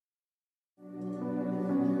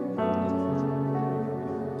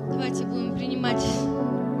Давайте будем принимать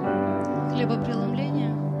хлебопреломление.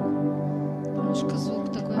 Немножко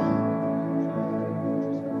звук такой.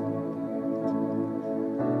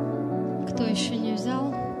 Кто еще не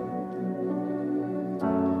взял?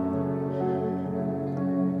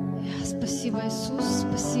 Спасибо, Иисус,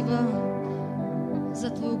 спасибо за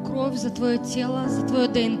Твою кровь, за Твое тело, за Твое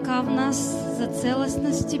ДНК в нас, за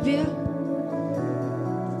целостность в Тебе.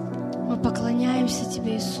 Мы поклоняемся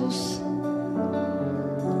Тебе, Иисус.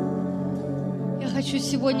 Я хочу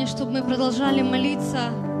сегодня, чтобы мы продолжали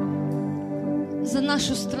молиться за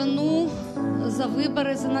нашу страну, за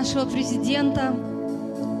выборы, за нашего президента,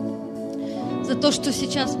 за то, что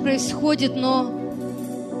сейчас происходит, но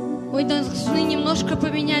мы должны немножко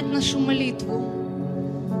поменять нашу молитву,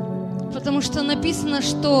 потому что написано,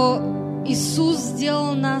 что Иисус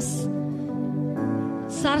сделал нас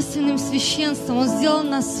царственным священством, Он сделал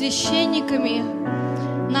нас священниками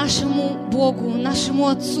нашему Богу, нашему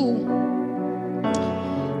Отцу.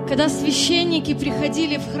 Когда священники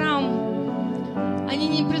приходили в храм, они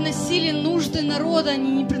не приносили нужды народа,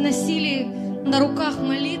 они не приносили на руках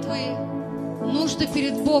молитвы нужды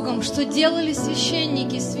перед Богом. Что делали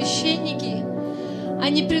священники? Священники,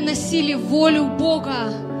 они приносили волю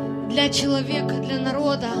Бога для человека, для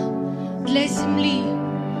народа, для земли.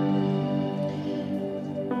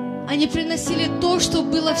 Они приносили то, что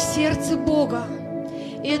было в сердце Бога.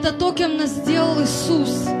 И это то, кем нас сделал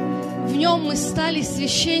Иисус. В Нем мы стали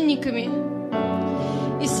священниками.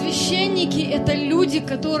 И священники — это люди,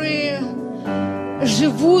 которые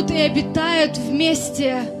живут и обитают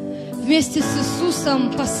вместе с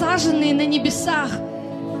Иисусом, посаженные на небесах,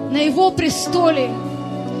 на Его престоле.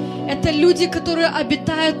 Это люди, которые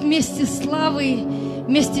обитают вместе славы,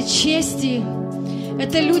 вместе чести.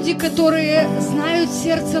 Это люди, которые знают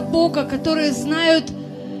сердце Бога, которые знают,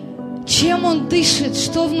 чем Он дышит,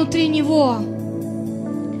 что внутри Него.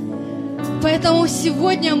 Поэтому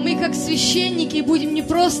сегодня мы, как священники, будем не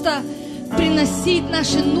просто приносить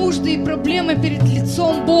наши нужды и проблемы перед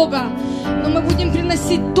лицом Бога, но мы будем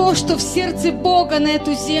приносить то, что в сердце Бога на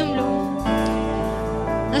эту землю.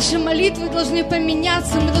 Наши молитвы должны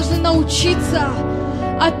поменяться, мы должны научиться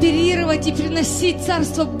оперировать и приносить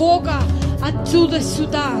Царство Бога оттуда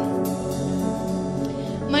сюда.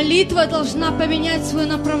 Молитва должна поменять свое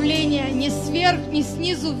направление не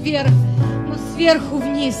снизу вверх, но сверху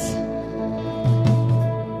вниз.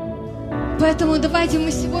 Поэтому давайте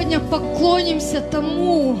мы сегодня поклонимся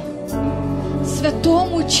тому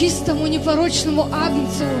святому, чистому, непорочному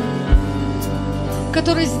Агнцу,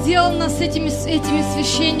 который сделал нас этими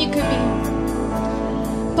священниками.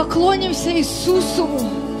 Поклонимся Иисусу.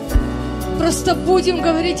 Просто будем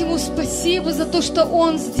говорить Ему спасибо за то, что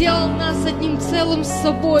Он сделал нас одним целым с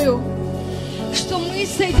собою, что мы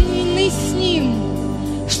соединены с Ним,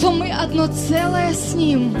 что мы одно целое с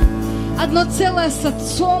Ним, одно целое с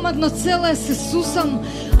Отцом, одно целое с Иисусом,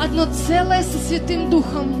 одно целое со Святым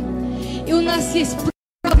Духом. И у нас есть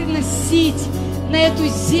право приносить на эту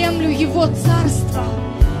землю Его Царство,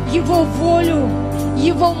 Его волю,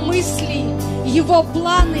 Его мысли, Его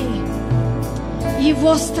планы,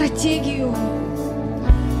 Его стратегию.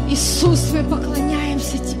 Иисус, мы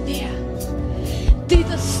поклоняемся Тебе. Ты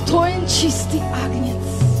достоин, чистый Агнец.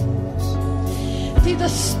 Ты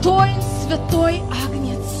достоин, святой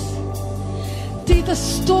Агнец. Ты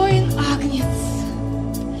достоин, Агнец.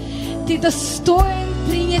 Ты достоин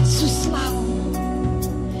принять всю славу.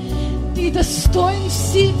 Ты достоин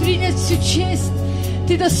принять всю честь.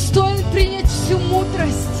 Ты достоин принять всю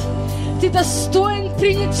мудрость. Ты достоин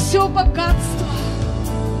принять все богатство.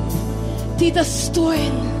 Ты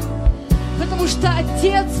достоин, потому что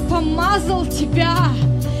Отец помазал Тебя,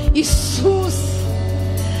 Иисус.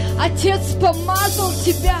 Отец помазал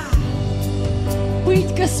Тебя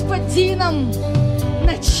быть господином,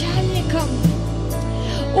 начальником,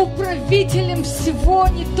 управителем всего,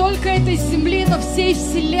 не только этой земли, но всей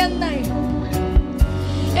вселенной.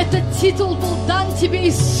 Этот титул был дан Тебе,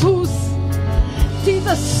 Иисус. Ты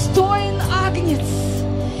достоин, Агнец,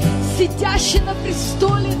 сидящий на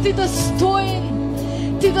престоле. Ты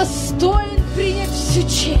достоин принять всю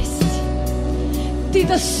честь. Ты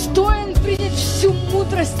достоин принять всю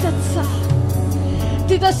мудрость Отца.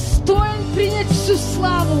 Ты достоин принять всю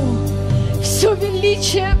славу, все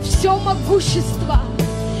величие, все могущество.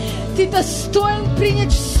 Ты достоин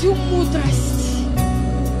принять всю мудрость.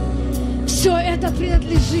 Все это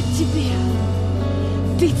принадлежит Тебе.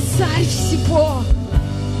 Ты царь всего.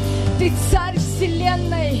 Ты царь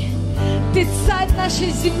вселенной. Ты царь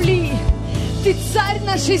нашей земли. Ты царь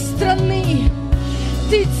нашей страны.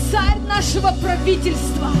 Ты царь нашего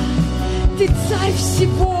правительства. Ты царь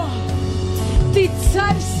всего. Ты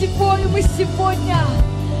царь всего, и мы сегодня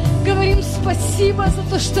Говорим спасибо за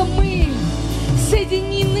то, что мы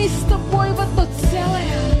соединены с Тобой в одно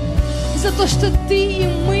целое. За то, что Ты и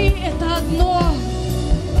мы — это одно.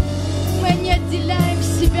 Мы не отделяем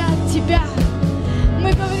себя от Тебя.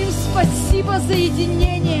 Мы говорим спасибо за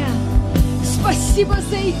единение. Спасибо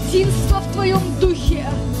за единство в Твоем Духе.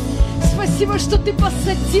 Спасибо, что Ты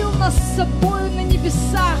посадил нас с собою на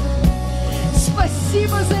небесах.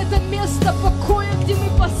 Спасибо за это место покоя, где мы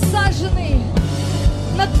посажены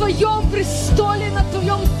на Твоем престоле, на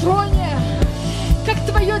Твоем троне, как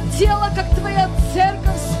Твое тело, как Твоя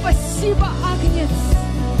церковь. Спасибо, Агнец.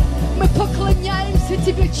 Мы поклоняемся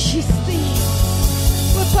Тебе, чистый.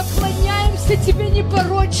 Мы поклоняемся Тебе,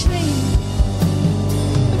 непорочный.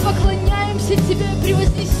 Мы поклоняемся Тебе,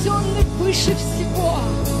 превознесенный выше всего.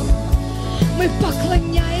 Мы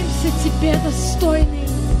поклоняемся Тебе, достойный.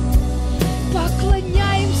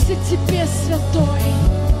 Поклоняемся Тебе, святой.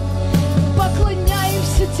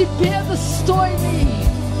 Поклоняемся Тебе, достойный.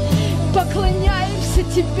 Поклоняемся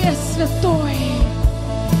Тебе, святой.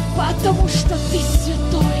 Потому что Ты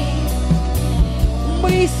святой.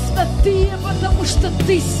 Мы святые, потому что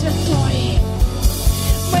Ты святой.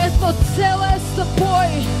 Мы одно целое с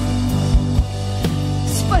Тобой.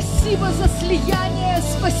 Спасибо за слияние,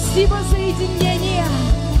 спасибо за единение.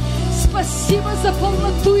 Спасибо за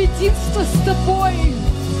полноту единства с Тобой,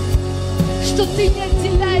 что Ты не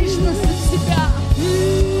отделяешь нас от себя,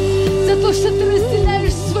 за то, что Ты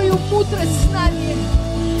разделяешь свою мудрость с нами,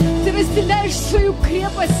 Ты разделяешь свою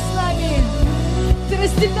крепость с нами, Ты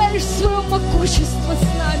разделяешь свое могущество с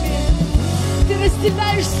нами, Ты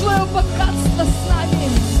разделяешь свое богатство с нами,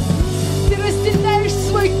 Ты разделяешь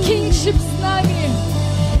свой киншип с нами,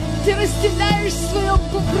 Ты разделяешь свое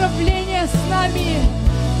управление с нами.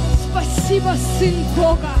 Спасибо, Сын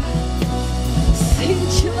Бога, Сын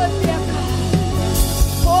человека.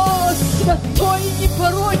 О, святой и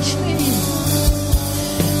непорочный,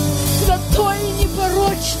 святой и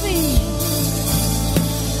непорочный,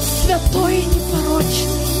 святой и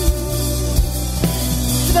непорочный,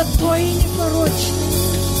 святой и непорочный.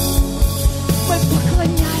 Мы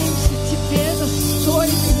поклоняемся Тебе,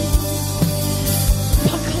 достойный.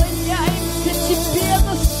 Поклоняемся Тебе,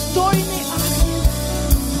 достойный Агнец.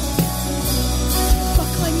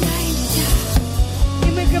 Поклоняемся. И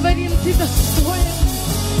мы говорим, Ты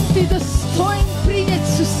достоин принять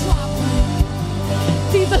всю славу.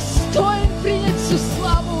 Ты достоин принять всю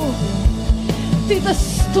славу. Ты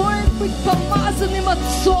достоин быть помазанным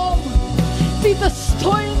Отцом. Ты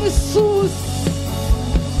достоин, Иисус.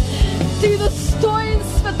 Ты достоин,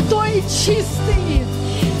 святой и чистый,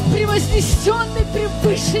 превознесенный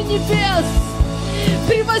превыше небес,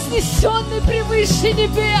 превознесенный превыше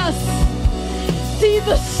небес. Ты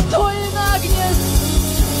достоин, Агнец.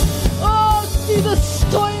 О, Ты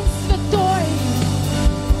достоин, святой.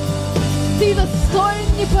 Ты достоин,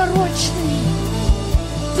 непорочный.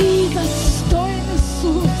 Ты достоин,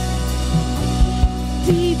 Иисус.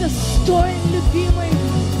 Ты достоин, любимый.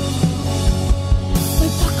 Мы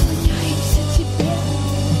поклоняемся Тебе.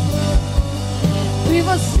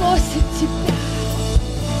 Превозносим Тебя.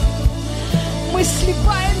 Мы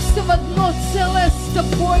сливаемся в одно целое с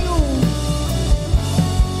Тобою.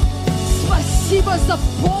 Спасибо за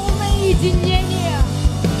полное единение,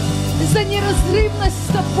 за неразрывность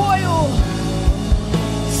с Тобою.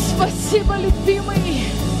 Спасибо, любимый.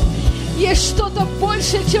 Есть что-то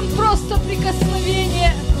большее, чем просто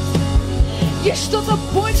прикосновение. Есть что-то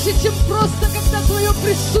больше, чем просто, когда Твое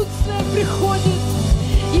присутствие приходит.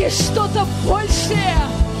 Есть что-то большее,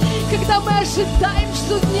 когда мы ожидаем,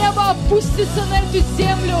 что небо опустится на эту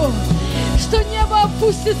землю, что небо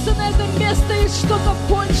опустится на это место. Есть что-то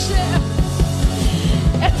большее.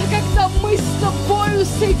 Это когда мы с Тобою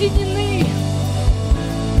соединены,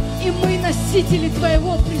 и мы носители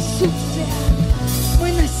Твоего присутствия.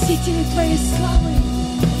 Мы носители Твоей славы.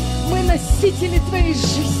 Мы носители Твоей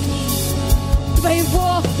жизни,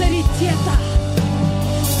 Твоего авторитета,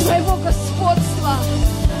 Твоего господства,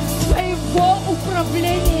 Твоего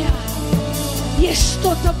управления. Есть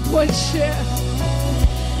что-то большее,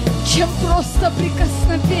 чем просто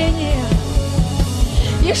прикосновение.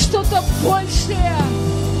 Есть что-то большее,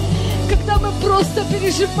 когда мы просто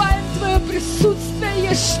переживаем Твое присутствие.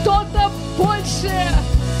 Есть что-то большее.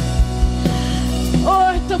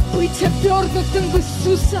 О, это быть обернутым в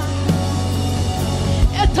Иисуса.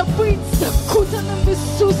 Это быть закутанным в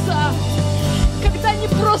Иисуса. Когда не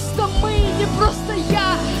просто мы, не просто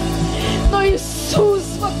я, но Иисус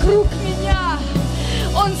вокруг меня.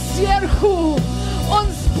 Он сверху, Он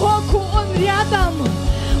сбоку, Он рядом,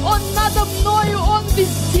 Он надо мною, Он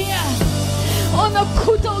везде. Он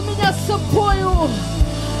окутал меня собою.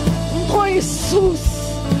 Мой Иисус,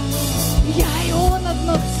 Я и Он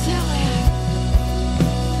одно целое.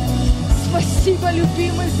 Спасибо,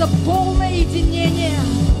 любимый, за полное единение,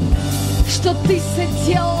 что Ты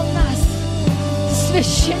соделал нас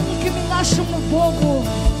священниками нашему Богу.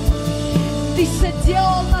 Ты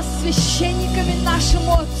соделал нас священниками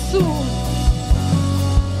нашему Отцу.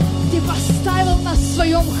 Ты поставил нас в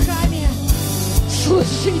Своем храме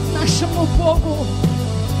служить нашему Богу.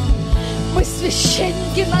 Мы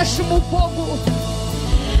священники нашему Богу.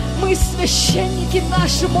 Мы священники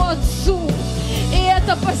нашему Отцу. И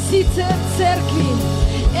это позиция церкви.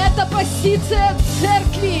 Это позиция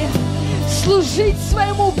церкви. Служить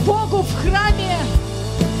своему Богу в храме.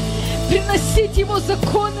 Приносить Его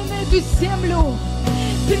законы на эту землю.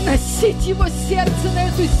 Приносить Его сердце на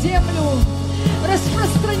эту землю.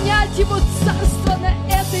 Распространять Его царство на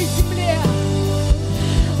этой земле.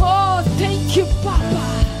 О, thank you, Папа.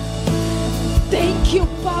 Thank you,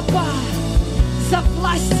 Папа, за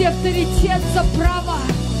власть и авторитет, за право.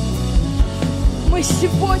 Мы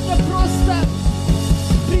сегодня просто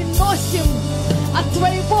приносим от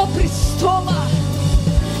Твоего престола.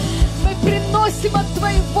 Мы приносим от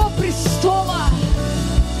Твоего престола.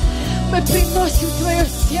 Мы приносим Твое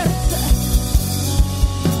сердце.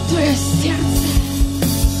 Твое сердце.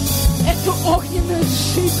 Эту огненную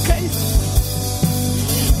жидкость.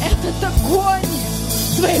 Этот огонь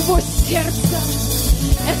Твоего сердца.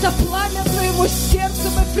 Это пламя Твоего сердца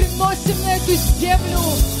мы приносим на эту землю.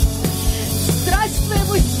 Страсть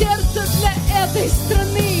Твоего сердца для этой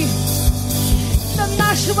страны, для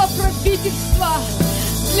нашего правительства,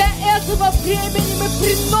 для этого времени мы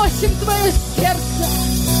приносим Твое сердце.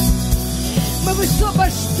 Мы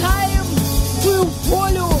высвобождаем Твою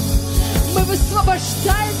волю, мы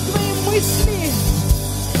высвобождаем Твои мысли.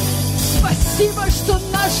 Спасибо, что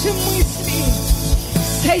наши мысли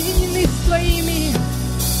соединены с Твоими.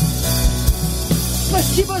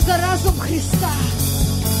 Спасибо за разум Христа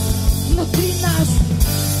внутри нас,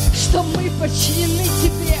 что мы подчинены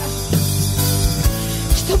Тебе,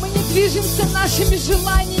 что мы не движемся нашими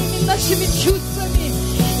желаниями, нашими чувствами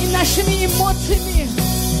и нашими эмоциями,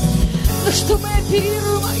 но что мы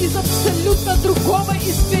оперируем из абсолютно другого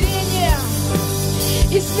измерения,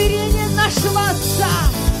 измерения нашего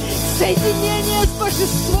Отца, соединение с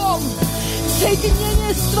Божеством,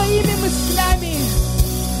 соединение с Твоими мыслями,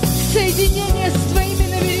 соединение с Твоими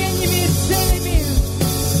намерениями и целями.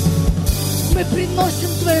 Мы приносим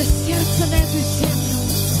Твое сердце на эту землю.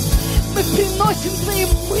 Мы приносим Твои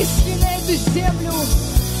мысли на эту землю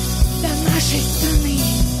для нашей страны,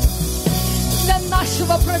 для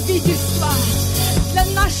нашего правительства, для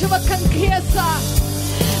нашего Конгресса.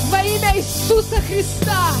 Во имя Иисуса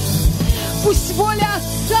Христа пусть воля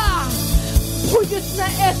Отца будет на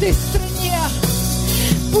этой стране.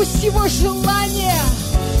 Пусть Его желания,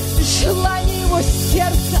 желания Его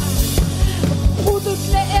сердца будут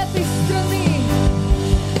для этой страны.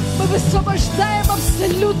 Мы высвобождаем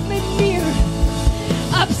абсолютный мир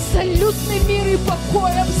и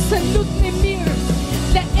покой, абсолютный мир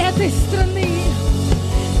для этой страны,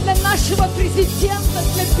 для нашего президента,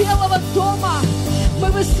 для Белого дома. Мы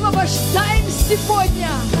высвобождаем сегодня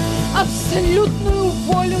абсолютную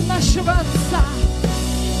волю нашего Отца,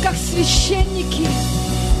 как священники,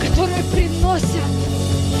 которые приносят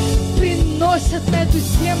на эту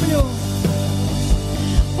землю,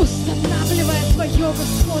 устанавливая Твое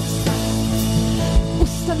господство,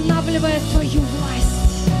 устанавливая Твою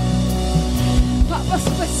власть. Папа,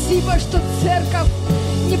 спасибо, что церковь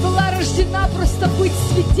не была рождена просто быть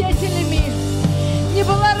свидетелями, не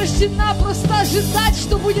была рождена просто ожидать,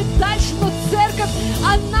 что будет дальше, но церковь,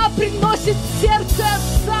 она приносит сердце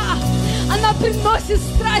Отца, она приносит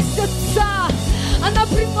страсть Отца, она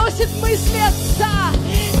приносит мысли Отца.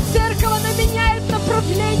 Церковь, она меняет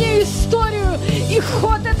направление, историю и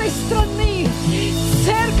ход этой страны.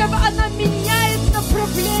 Церковь, она меняет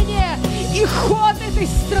направление и ход этой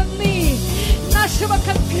страны, нашего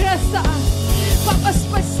Конгресса. Папа,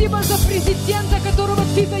 спасибо за президента, которого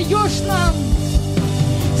Ты даешь нам.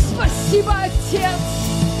 Спасибо, Отец,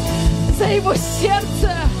 за его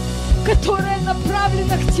сердце, которое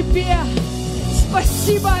направлено к Тебе.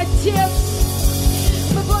 Спасибо, Отец.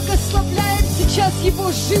 Мы благословляем сейчас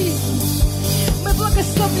его жизнь. Мы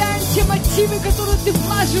благословляем те мотивы, которые Ты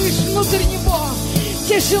вложишь внутрь него,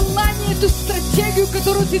 те желания, эту стратегию,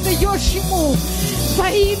 которую Ты даешь ему. Во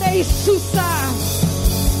имя Иисуса.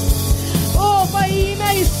 О, во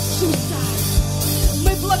имя Иисуса.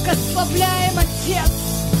 Мы благословляем, Отец.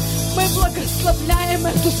 Мы благословляем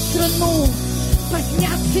эту страну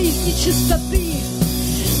подняться из нечистоты,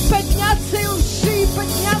 подняться из лжи,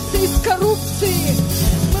 подняться из коррупции.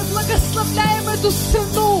 Мы благословляем эту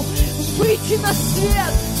страну выйти на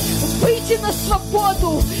свет, выйти на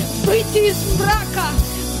свободу, выйти из мрака,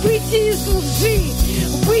 выйти из лжи,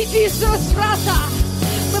 выйти из разврата.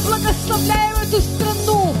 Мы благословляем эту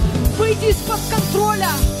страну, выйти из-под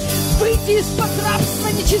контроля, выйти из-под рабства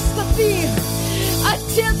нечистоты.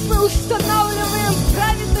 Отец, мы устанавливаем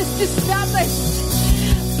праведность и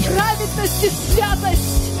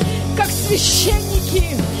святость, как священники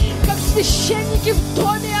в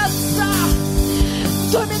доме Отца, в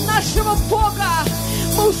доме нашего Бога.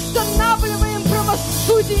 Мы устанавливаем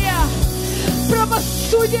правосудие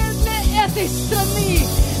для этой страны,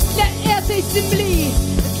 для этой земли,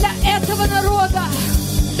 для этого народа,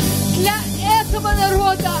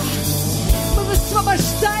 Мы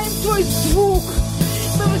высвобождаем Твой звук,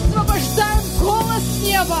 мы высвобождаем голос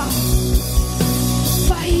неба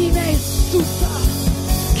во имя Иисуса.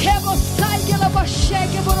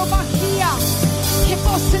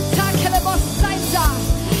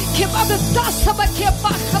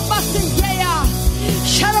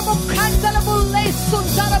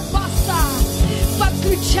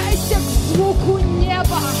 Подключайся к звуку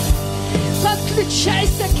неба,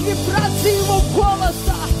 подключайся к вибрации Его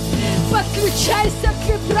голоса, подключайся к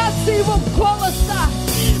вибрации Его голоса,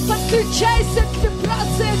 подключайся к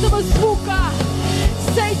вибрации этого звука.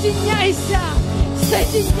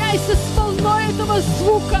 Соединяйся с волной этого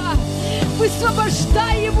звука.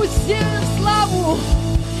 Высвобождай Ему северную славу.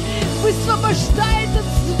 Высвобождай этот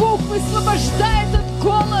звук, высвобождай этот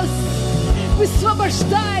голос.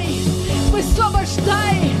 Высвобождай.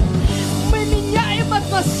 Мы меняем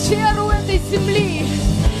атмосферу этой земли.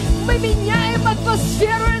 Мы меняем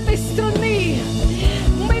атмосферу этой страны.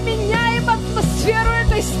 Мы меняем атмосферу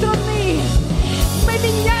этой страны. Мы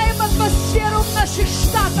меняем атмосферу в наших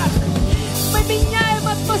штатах. Мы меняем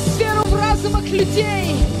атмосферу в разумах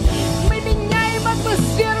людей. Мы меняем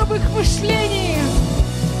атмосферу в их мышлении.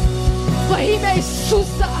 Во имя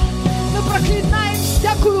Иисуса мы проклинаем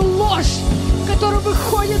всякую ложь, которая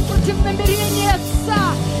выходит против намерения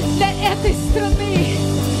Отца для этой страны.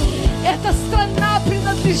 Эта страна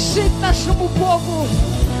принадлежит нашему Богу.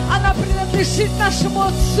 Она принадлежит нашему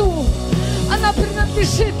Отцу. Она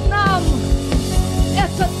принадлежит нам.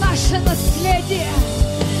 Это наше наследие.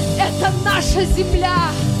 Это наша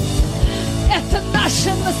земля. Это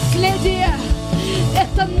наше наследие.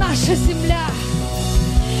 Это наша земля.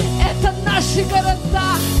 Это наши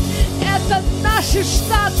города. Это наши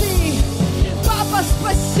штаты. Папа,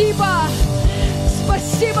 спасибо.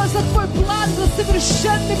 Спасибо за Твой план, за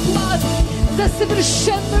совершенный план, за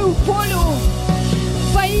совершенную волю.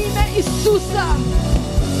 Во имя Иисуса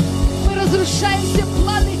мы разрушаем все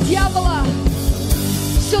планы дьявола.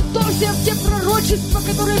 Все те пророчества,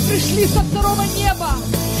 которые пришли со второго неба.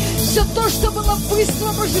 Все то, что было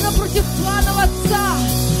высвобождено против планов Отца.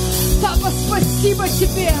 Папа, спасибо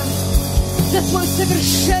Тебе за Твой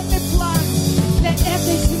совершенный план для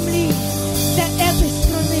этой земли, для этой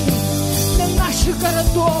страны, для наших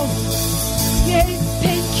городов.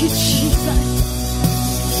 Thank you, Jesus.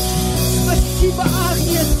 Спасибо,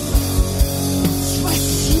 Агнец.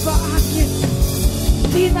 Спасибо, Агнец.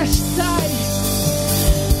 Ты наш царь.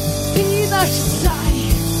 Ты наш царь.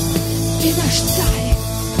 Ты наш царь.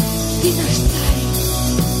 Ты наш царь.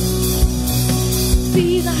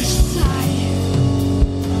 Ты наш царь.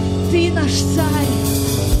 Ты наш царь.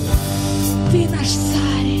 Ты наш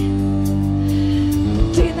царь.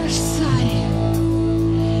 Ты наш царь.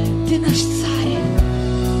 Ты наш царь.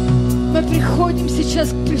 Мы приходим сейчас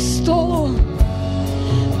к престолу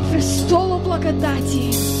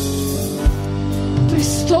благодати,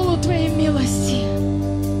 престолу Твоей милости.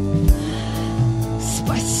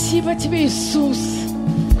 Спасибо Тебе, Иисус,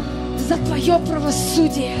 за Твое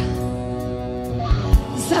правосудие,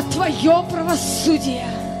 за Твое правосудие,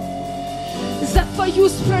 за Твою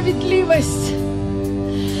справедливость.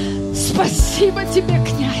 Спасибо Тебе,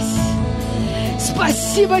 князь.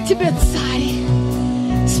 Спасибо Тебе, царь.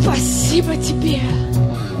 Спасибо Тебе.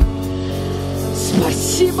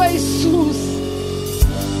 Спасибо, Иисус,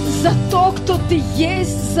 за то, кто Ты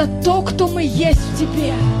есть, за то, кто мы есть в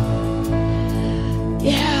Тебе.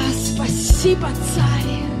 Спасибо,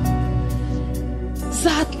 царь,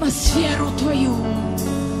 за атмосферу Твою.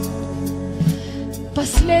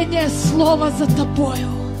 Последнее слово за Тобою.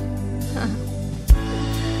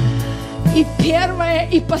 И первое,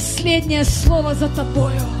 и последнее слово за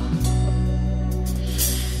Тобою.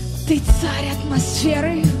 Ты царь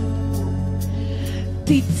атмосферы.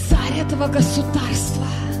 Ты царь этого государства.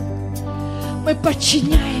 Мы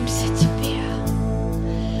подчиняемся Тебе.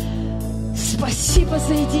 Спасибо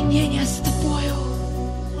за единение с Тобою,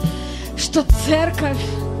 что церковь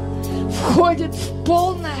входит в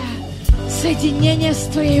полное соединение с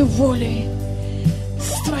Твоей волей.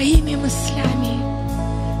 с Твоими мыслями,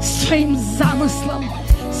 с Твоим замыслом,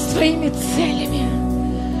 с Твоими целями,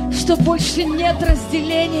 что больше нет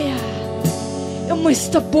разделения, и мы с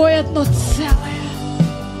Тобой одно целое.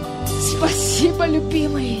 Спасибо,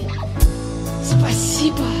 любимый,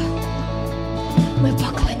 спасибо. Мы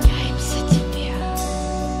поклоняемся Тебе,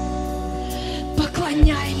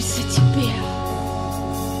 поклоняемся Тебе,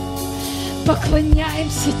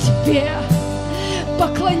 поклоняемся Тебе,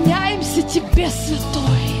 поклоняемся Тебе,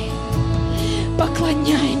 Святой,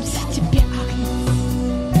 поклоняемся Тебе, Агнец,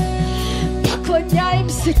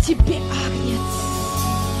 поклоняемся Тебе, Агнец,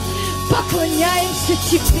 поклоняемся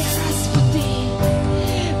Тебе, распятый,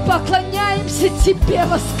 поклоняемся Тебе,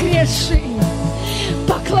 воскресший,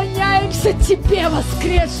 поклоняемся Тебе,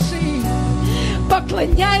 воскресший,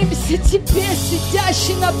 поклоняемся Тебе,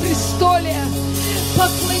 сидящий на престоле,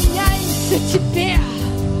 поклоняемся Тебе,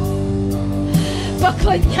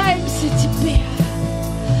 поклоняемся Тебе.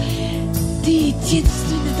 Ты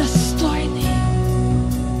единственный достойный,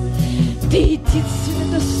 Ты единственный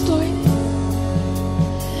достойный,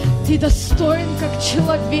 Ты достоин, как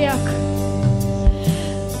человек,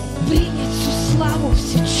 принять всю славу,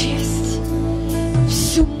 всю честь,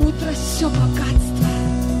 всю мудрость, все богатство.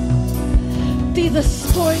 Ты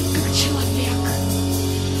достоин, как человек.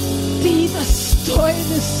 Ты достоин,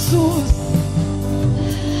 Иисус.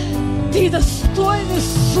 Ты достоин,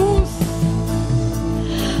 Иисус.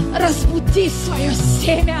 Разбуди свое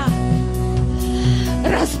семя.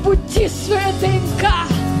 Разбуди свое ДНК.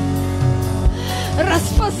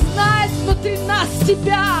 Распознай внутри нас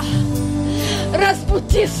Тебя.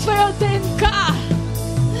 Разбуди свое ДНК.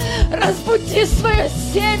 Разбуди свое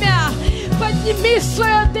семя. Подними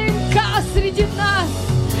свое ДНК среди нас.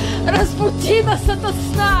 Разбуди нас ото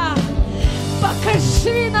сна.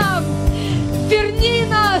 Покажи нам, верни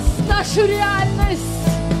нас в нашу реальность,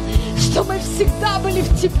 что мы всегда были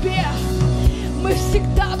в Тебе. Мы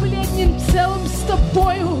всегда были одним целым с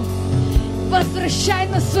Тобою. Возвращай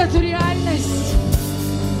нас в эту реальность.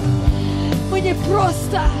 Мы не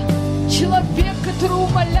просто человек, который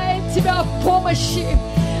умоляет Тебя о помощи.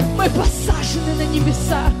 Мы посажены на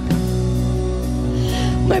небесах.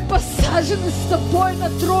 Мы посажены с Тобой на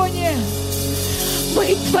троне.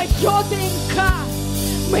 Мы Твое ДНК.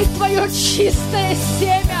 Мы Твое чистое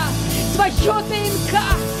семя. Твое ДНК.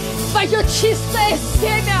 Твое чистое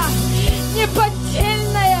семя.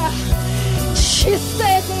 Неподдельное.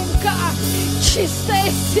 Чистое ДНК.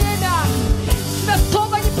 Чистое семя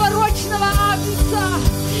святого непорочного Агнца.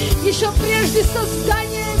 Еще прежде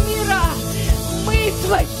создания мира мы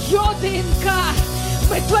Твое ДНК.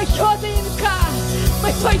 Мы Твое ДНК.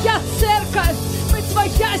 Мы Твоя церковь. Мы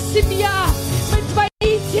Твоя семья. Мы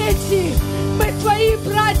Твои дети. Мы Твои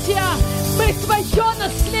братья. Мы Твое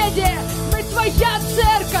наследие. Мы Твоя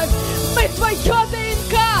церковь. Мы Твое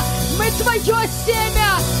ДНК. Мы Твое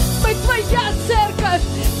семя. Мы Твоя церковь.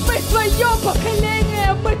 Мы Твое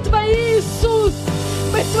поколение. Мы Твои, Иисус.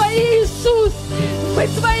 Мы Твои, Иисус. Мы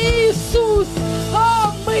Твои, Иисус.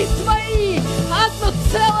 О, мы Твои. Одно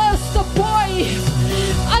целое с Тобой.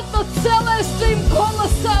 Одно целое с Твоим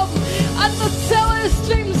голосом. Одно целое с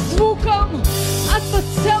Твоим звуком. Одно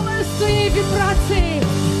целое с Твоей вибрацией.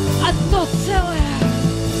 Одно целое.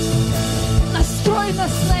 Настрой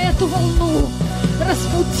нас на эту волну.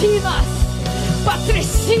 Разбуди нас.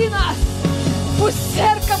 Потряси нас. Пусть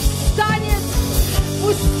церковь встанет.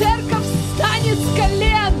 Пусть церковь встанет с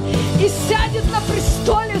колен и сядет на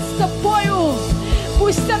престоле с Тобою.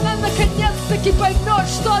 Пусть она наконец-таки поймет,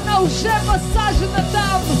 что она уже посажена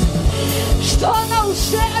там, что она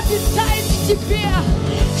уже обитает в Тебе,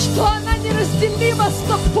 что она неразделима с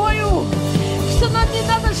Тобою, что нам не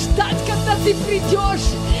надо ждать, когда Ты придешь,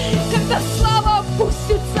 когда слава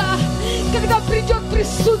опустится, когда придет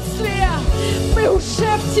присутствие. Мы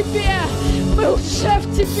уже в Тебе, мы уже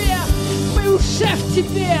в Тебе, мы уже в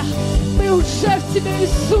Тебе, мы уже в Тебе,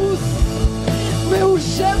 Иисус, мы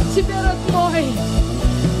уже в Тебе, родной,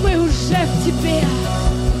 мы уже в Тебе,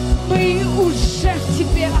 мы уже в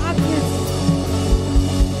Тебе, Агнец.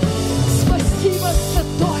 Спасибо,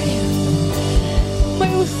 Святой.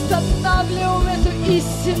 Мы устанавливаем эту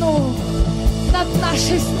истину над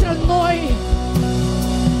нашей страной,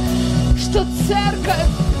 что церковь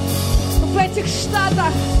в этих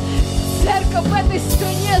штатах, церковь в этой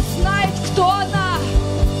стране знает, кто она.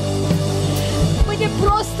 Мы не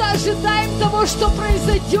просто ожидаем того, что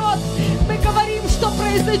произойдет. Мы говорим, что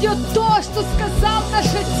произойдет то, что сказал наш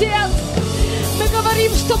Отец. Мы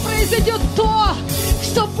говорим, что произойдет то,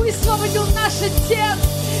 что высвободил наш Отец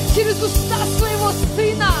через уста Своего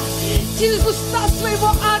Сына, через уста Своего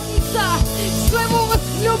Агнца, Своего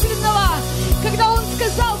возлюбленного, когда Он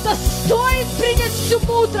сказал: достоин принять принять всю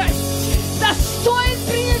мудрость, достоин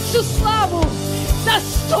принять всю славу,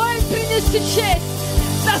 достоин принять всю честь,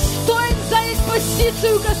 достоин занять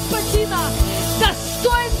позицию Господина,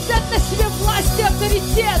 достоин взять на себе власть и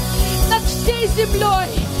авторитет над всей землей,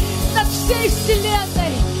 над всей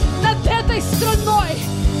вселенной, над этой страной,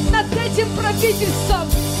 над этим правительством,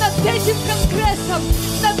 над этим конгрессом,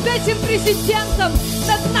 над этим президентом,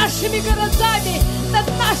 над нашими городами, над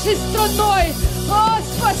нашей страной. О,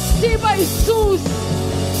 спасибо, Иисус!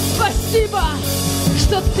 Спасибо,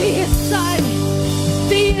 что Ты есть царь!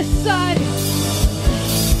 Ты есть царь!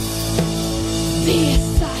 Ты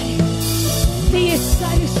есть царь! Ты есть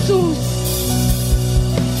царь, Иисус!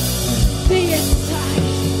 Ты есть царь!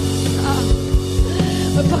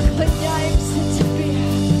 Мы поклоняемся Тебе!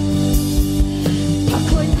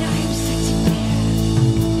 Поклоняемся Тебе!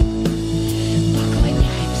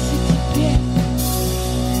 Поклоняемся Тебе!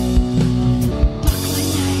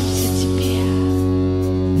 Поклоняемся Тебе!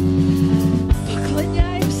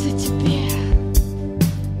 Поклоняемся Тебе!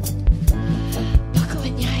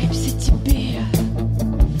 Поклоняемся Тебе!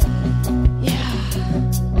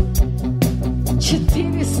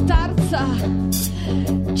 Четыре старца,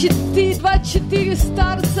 24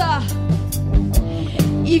 старца,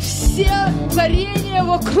 и все творения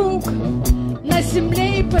вокруг, на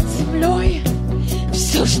земле и под землей,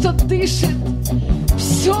 все, что дышит,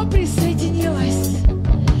 все присоединилось.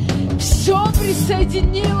 Все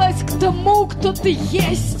присоединилось к тому, кто Ты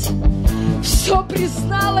есть. Все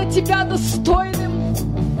признало Тебя достойным.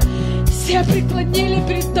 Все преклонили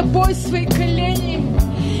перед Тобой свои колени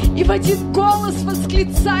и в один голос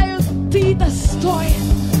восклицают: Ты достоин!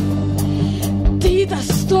 Ты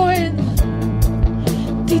достоин!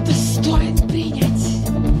 Ты достоин принять!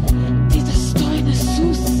 Ты достоин,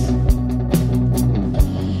 Иисус!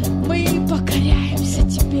 Мы покоряемся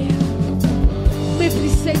Тебе! Мы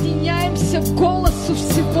присоединяемся к голосу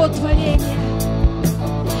всего творения!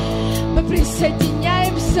 Мы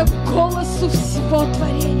присоединяемся к голосу всего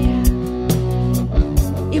творения!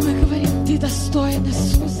 И мы говорим: Ты достоин,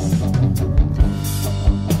 Иисус!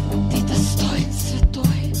 Ты достоин,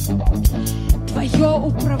 Святой! Твое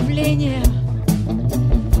управление,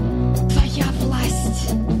 Твоя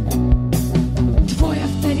власть, Твой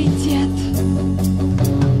авторитет,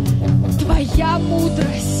 Твоя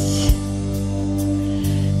мудрость,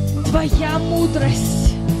 Твоя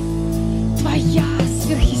мудрость, Твоя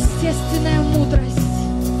сверхъестественная мудрость,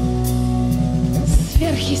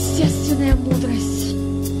 сверхъестественная мудрость.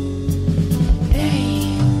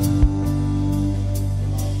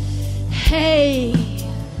 Hey!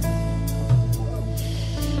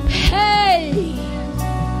 Hey!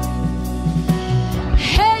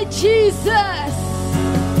 Hey, Jesus!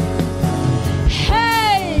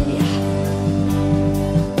 Hey!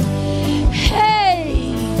 Hey!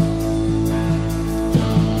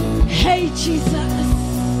 Hey, Jesus!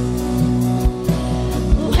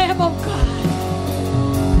 Lamb of God!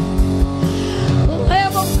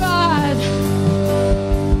 Lamb of God!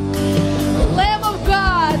 Lamb of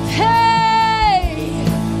God! Hey!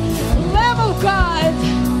 Lamb of God!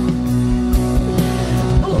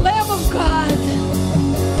 Lamb of God!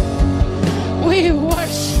 We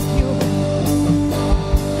worship You!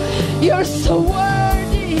 You're so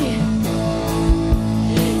worthy!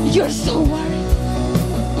 You're so worthy!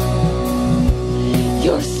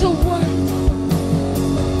 You're so worthy!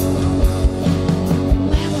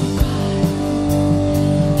 Lamb of God!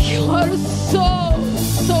 You are so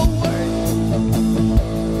worthy!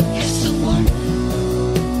 You're so worthy!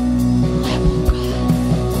 Lamb of God!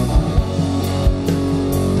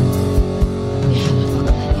 Yeah, мы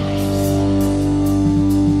поклоняемся.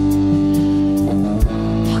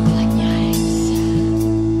 Поклоняемся.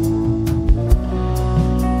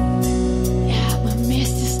 Yeah, мы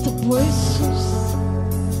вместе с Тобой, Иисус.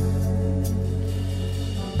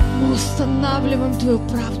 Мы устанавливаем Твою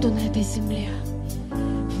правду на этой земле.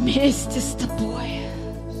 Вместе с Тобой.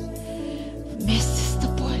 Вместе с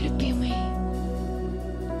Тобой, любимый.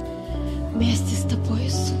 Вместе с Тобой,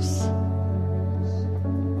 Иисус.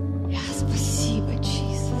 Спасибо,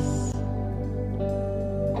 Иисус.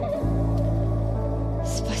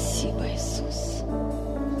 Спасибо, Иисус.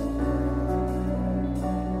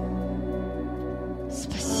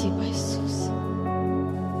 Спасибо, Иисус.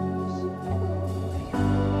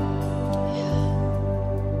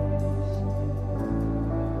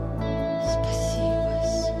 Спасибо.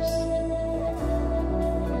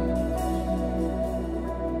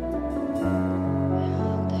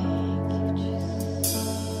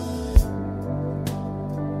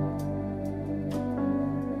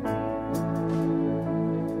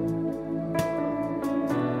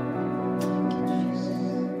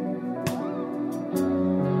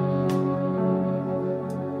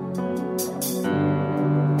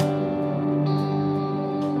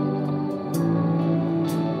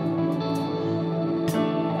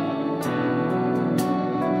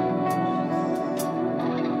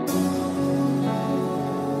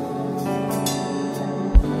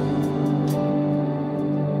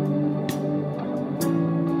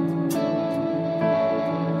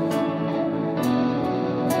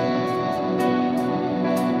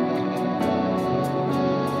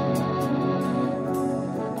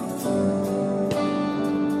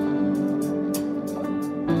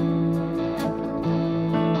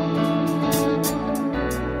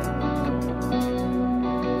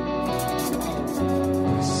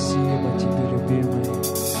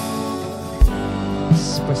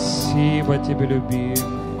 Спасибо Тебе, любимый.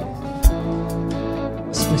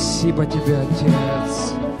 Спасибо Тебе,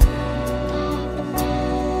 Отец.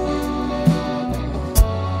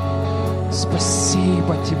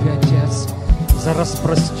 Спасибо Тебе, Отец, за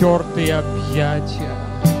распростертые объятия.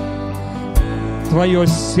 Твое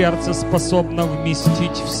сердце способно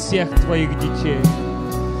вместить всех Твоих детей.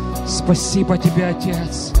 Спасибо Тебе,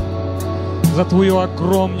 Отец, за Твою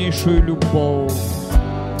огромнейшую любовь.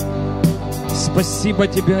 Спасибо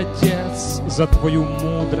Тебе, Отец, за Твою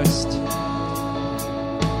мудрость.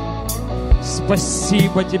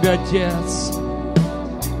 Спасибо Тебе, Отец,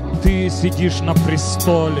 Ты сидишь на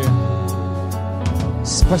престоле.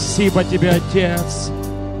 Спасибо Тебе, Отец,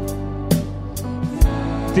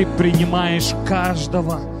 Ты принимаешь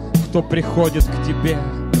каждого, кто приходит к Тебе.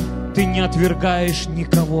 Ты не отвергаешь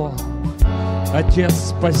никого.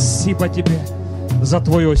 Отец, спасибо Тебе за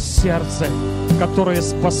Твое сердце, которое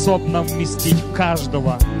способно вместить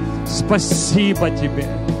каждого. Спасибо Тебе.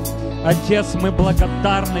 Отец, мы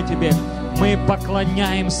благодарны Тебе. Мы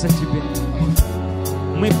поклоняемся Тебе.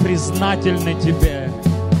 Мы признательны Тебе.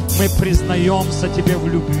 Мы признаемся Тебе в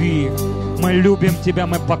любви. Мы любим Тебя,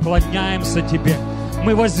 мы поклоняемся Тебе.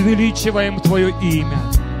 Мы возвеличиваем Твое имя.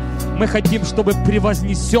 Мы хотим, чтобы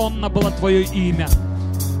превознесенно было Твое имя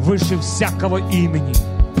выше всякого имени.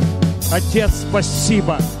 Отец,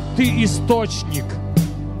 спасибо. Ты источник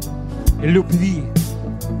любви.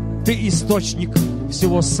 Ты источник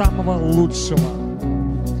всего самого лучшего.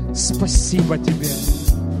 Спасибо Тебе.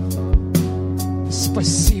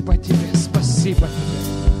 Спасибо Тебе. Спасибо Тебе.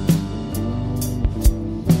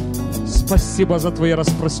 Спасибо за Твои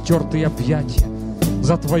распростертые объятия,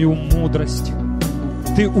 за Твою мудрость.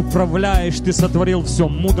 Ты управляешь, Ты сотворил все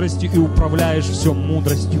мудростью и управляешь все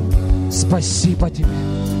мудростью. Спасибо Тебе.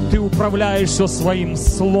 Ты управляешь все Своим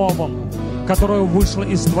Словом, которое вышло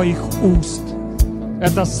из Твоих уст.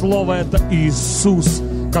 Это Слово, это Иисус,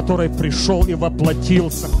 который пришел и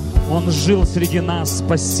воплотился. Он жил среди нас.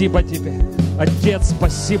 Спасибо Тебе. Отец,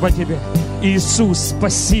 спасибо Тебе. Иисус,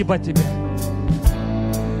 спасибо Тебе.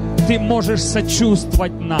 Ты можешь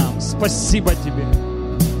сочувствовать нам. Спасибо Тебе.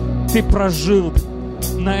 Ты прожил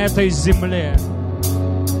на этой земле.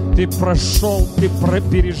 Ты прошел, Ты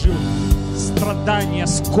пережил страдания,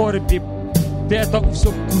 скорби. Ты это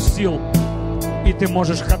все вкусил. И Ты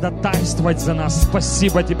можешь ходатайствовать за нас.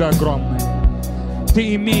 Спасибо Тебе огромное.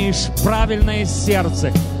 Ты имеешь правильное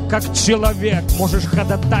сердце. Как человек можешь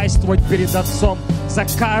ходатайствовать перед Отцом за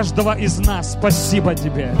каждого из нас. Спасибо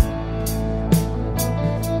Тебе.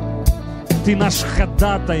 Ты наш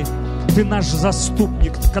ходатай. Ты наш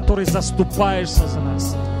заступник, который заступаешься за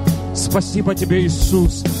нас. Спасибо Тебе,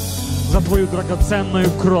 Иисус, за Твою драгоценную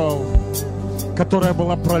кровь, которая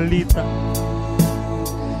была пролита,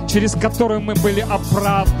 через которую мы были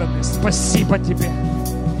оправданы. Спасибо Тебе.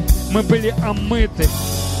 Мы были омыты.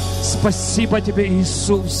 Спасибо Тебе,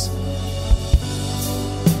 Иисус.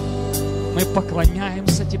 Мы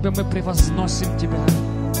поклоняемся Тебе, мы превозносим Тебя.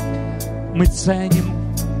 Мы ценим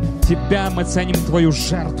Тебя, мы ценим Твою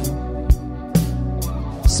жертву.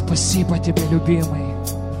 Спасибо Тебе, любимый.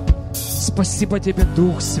 Спасибо Тебе,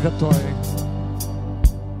 Дух Святой.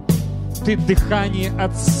 Ты дыхание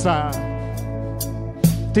Отца.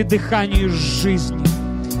 Ты дыхание жизни.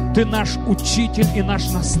 Ты наш учитель и наш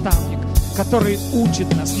наставник, который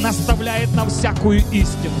учит нас, наставляет нам всякую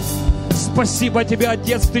истину. Спасибо Тебе,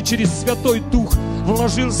 Отец, Ты через Святой Дух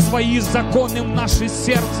вложил свои законы в наше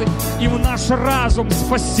сердце и в наш разум.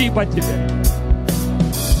 Спасибо Тебе.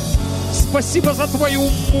 Спасибо за Твою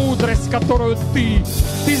мудрость, которую Ты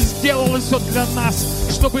сделал все для нас,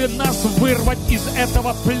 чтобы нас вырвать из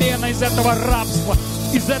этого плена, из этого рабства,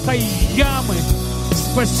 из этой ямы.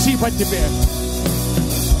 Спасибо Тебе.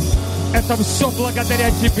 Это все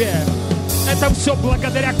благодаря Тебе. Это все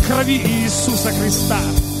благодаря крови Иисуса Христа.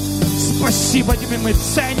 Спасибо Тебе, мы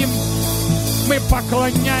ценим, мы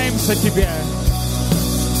поклоняемся Тебе.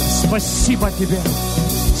 Спасибо Тебе.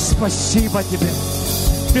 Спасибо Тебе.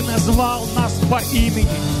 Ты назвал нас по имени.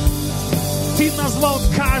 Ты назвал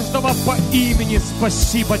каждого по имени.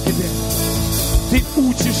 Спасибо Тебе. Ты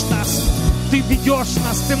учишь нас, Ты ведешь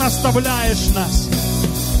нас, Ты наставляешь нас.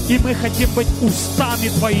 И мы хотим быть устами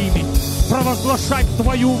Твоими, провозглашать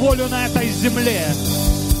Твою волю на этой земле.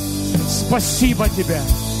 Спасибо Тебе.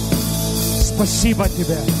 Спасибо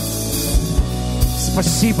Тебе.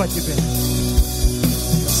 Спасибо Тебе.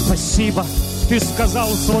 Спасибо. Ты сказал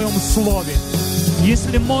в Своем Слове: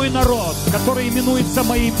 если мой народ, который именуется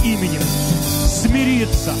Моим именем,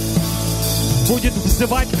 смирится, будет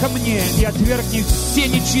взывать ко Мне и отвергнет все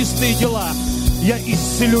нечистые дела, я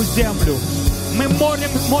исцелю землю. Мы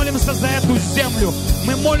молимся за эту землю.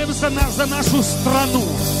 Мы молимся за нашу страну.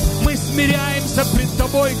 Мы Мы смиряемся пред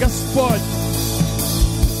Тобой, Господь.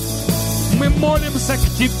 Мы молимся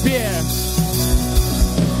к Тебе.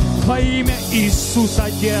 Во имя Иисуса,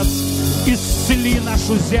 Отец, исцели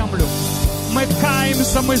нашу землю. Мы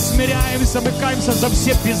каемся, мы смиряемся, мы каемся за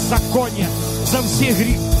все беззакония, за все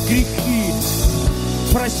грехи.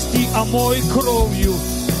 Прости, омой кровью,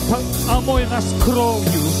 омой нас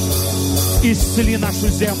кровью. Исцели нашу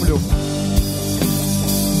землю.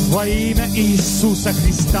 Во имя Иисуса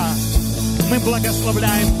Христа. Мы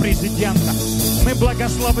благословляем президента. Мы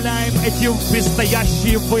благословляем эти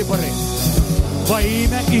предстоящие выборы. Во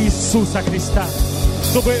имя Иисуса Христа.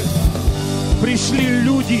 Чтобы пришли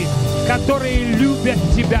люди, которые любят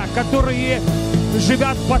Тебя, которые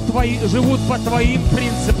живут по Твоим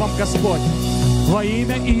принципам, Господь. Во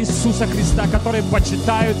имя Иисуса Христа, которые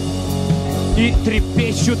почитают и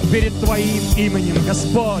трепещут перед Твоим именем,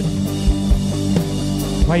 Господь.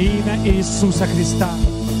 Во имя Иисуса Христа.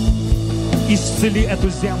 Исцели эту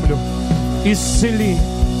землю. Исцели.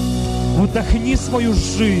 Вдохни свою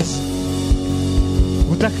жизнь.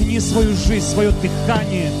 Вдохни свою жизнь, свое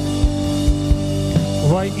дыхание.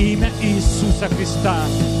 Во имя Иисуса Христа.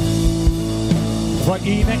 Во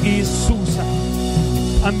имя Иисуса.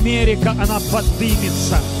 Америка, она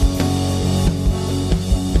поднимется.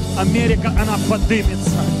 Америка, она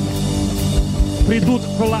поднимется. Придут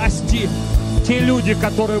к власти те люди,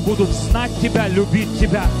 которые будут знать Тебя, любить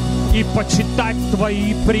Тебя и почитать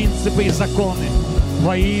Твои принципы и законы.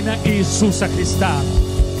 Во имя Иисуса Христа.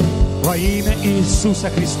 Во имя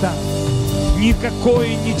Иисуса Христа.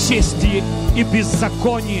 Никакое нечестие и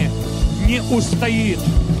беззаконие не устоит.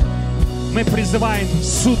 Мы призываем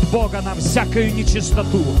суд Бога на всякую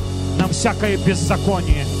нечистоту, на всякое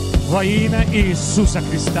беззаконие. Во имя Иисуса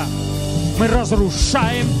Христа. Мы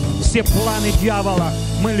разрушаем все планы дьявола.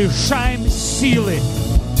 Мы лишаем силы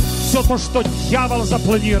все то, что дьявол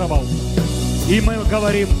запланировал. И мы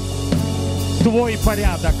говорим: Твой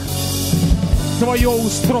порядок, Твое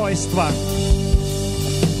устройство,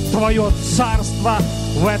 Твое царство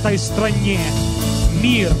в этой стране.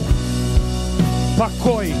 Мир,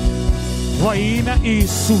 покой во имя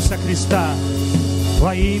Иисуса Христа.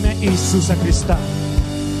 Во имя Иисуса Христа.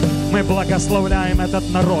 Мы благословляем этот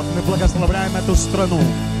народ, мы благословляем эту страну,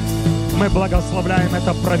 мы благословляем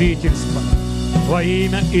это правительство. Во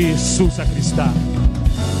имя Иисуса Христа.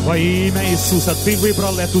 Во имя Иисуса. Ты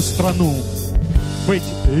выбрал эту страну быть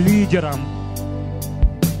лидером.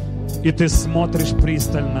 И ты смотришь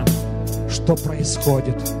пристально, что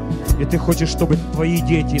происходит. И ты хочешь, чтобы твои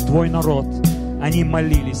дети, твой народ, они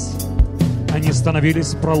молились, они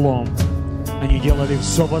становились пролом, они делали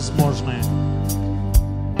все возможное.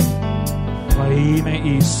 Во имя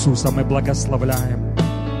Иисуса мы благословляем.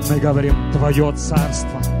 Мы говорим: Твое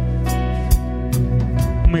царство.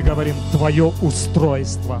 Мы говорим: Твое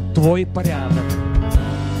устройство, Твой порядок.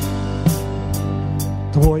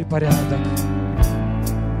 Твой порядок.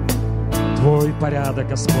 Твой порядок,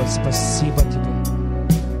 Господь. Спасибо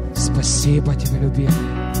Тебе. Спасибо Тебе, любимый.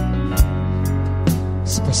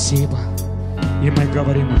 Спасибо. И мы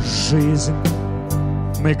говорим: жизнь.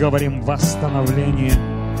 Мы говорим: восстановление.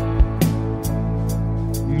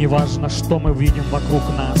 Неважно, что мы видим вокруг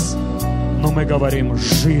нас, но мы говорим: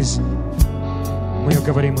 жизнь. Мы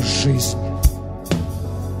говорим: жизнь.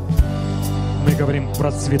 Мы говорим: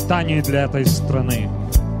 процветание для этой страны.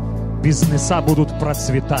 Бизнеса будут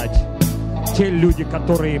процветать. Те люди,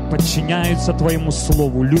 которые подчиняются Твоему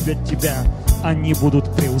Слову, любят Тебя, они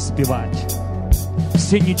будут преуспевать.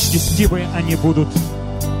 Все нечестивые, они будут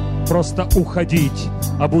просто уходить,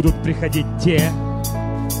 а будут приходить те,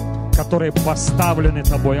 которые поставлены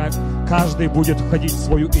Тобой. Каждый будет входить в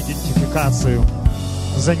свою идентификацию,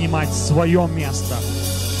 занимать свое место,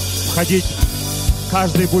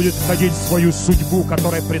 каждый будет входить в свою судьбу,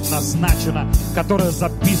 которая предназначена, которая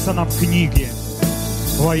записана в книге.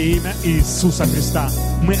 Во имя Иисуса Христа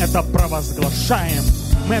мы это провозглашаем.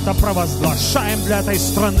 Мы это провозглашаем для этой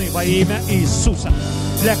страны во имя Иисуса.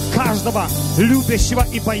 Для каждого любящего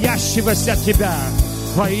и боящегося Тебя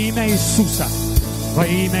во имя Иисуса. Во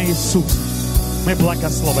имя Иисуса. Мы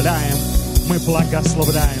благословляем. Мы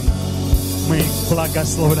благословляем. Мы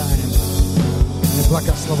благословляем. Мы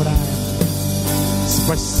благословляем.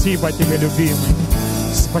 Спасибо Тебе, любимый.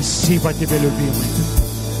 Спасибо Тебе, любимый.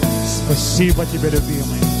 Спасибо Тебе,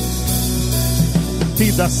 любимый.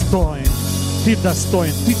 Ты достоин. Ты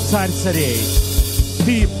достоин. Ты царь царей.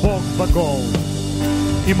 Ты Бог богов.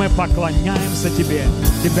 И мы поклоняемся Тебе.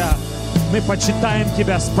 Мы почитаем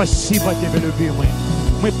Тебя. Спасибо Тебе, любимый.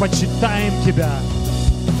 Мы почитаем Тебя.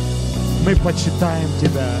 Мы почитаем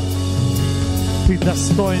Тебя. Ты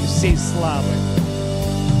достоин всей славы.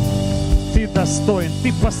 Ты Ты достоин.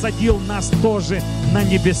 Ты посадил нас тоже на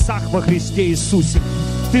небесах во Христе Иисусе.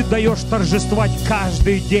 Ты даешь торжествовать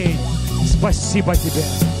каждый день. Спасибо Тебе.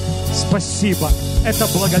 Спасибо. Это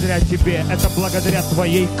благодаря Тебе. Это благодаря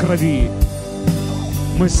Твоей крови.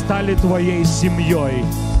 Мы стали Твоей семьей.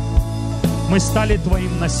 Мы стали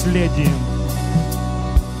Твоим наследием.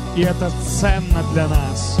 И это ценно для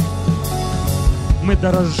нас. Мы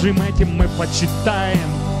дорожим этим, мы почитаем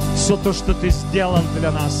все то, что Ты сделал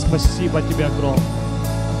для нас. Спасибо Тебе огромное.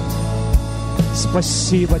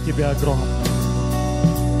 Спасибо Тебе огромное.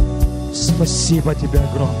 Спасибо Тебе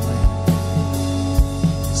огромное.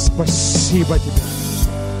 Спасибо Тебе.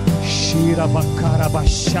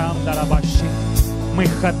 Ширабакарабашамдарабаши. Мы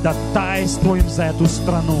ходатайствуем за эту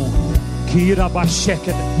страну.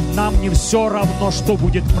 Кирабашекет. Нам не все равно, что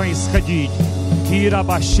будет происходить.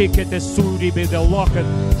 Кирабашекет сурибеделокет.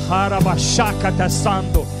 Харабашаката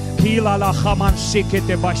санду.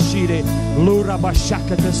 Килалахаманшекете башире.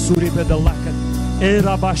 Лурабашаката сурибеделакет.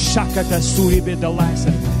 Эрабашаката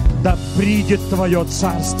сурибеделайсет. Да придет Твое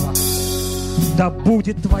царство. Да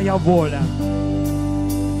будет Твоя воля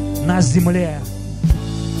на земле,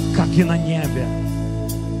 как и на небе.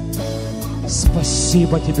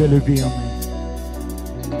 Спасибо Тебе, любимый.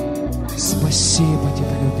 Спасибо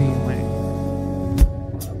Тебе, любимый.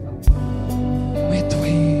 Мы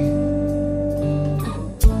Твои.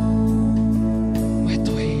 Мы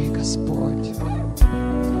Твои, Господь.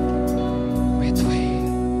 Мы Твои.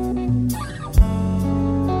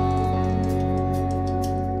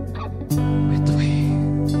 Мы Твои.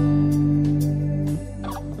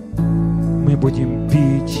 Мы будем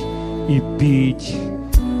пить и пить.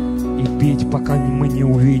 И пить, пока мы не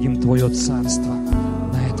увидим Твое царство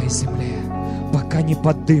на этой земле. Пока не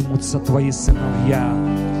подымутся Твои сыновья,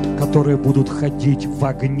 которые будут ходить в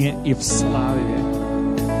огне и в славе.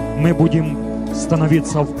 Мы будем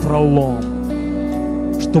становиться в пролом,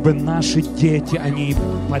 чтобы наши дети, они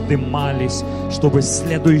поднимались, чтобы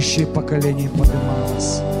следующее поколение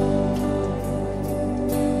поднималось.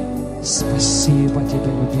 Спасибо Тебе,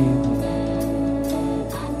 любимый.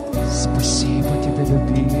 Спасибо Тебе,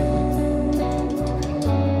 любимый.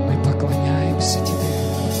 Тебе.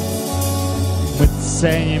 Мы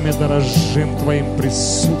ценим и дорожим Твоим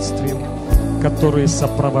присутствием, которое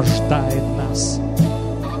сопровождает нас.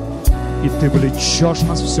 И Ты влечешь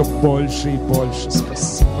нас все больше и больше.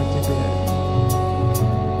 Спасибо Тебе.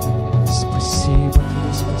 Спасибо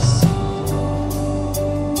Тебе, спасибо.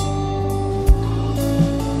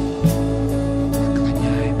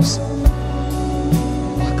 Поклоняемся.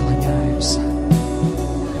 Поклоняемся.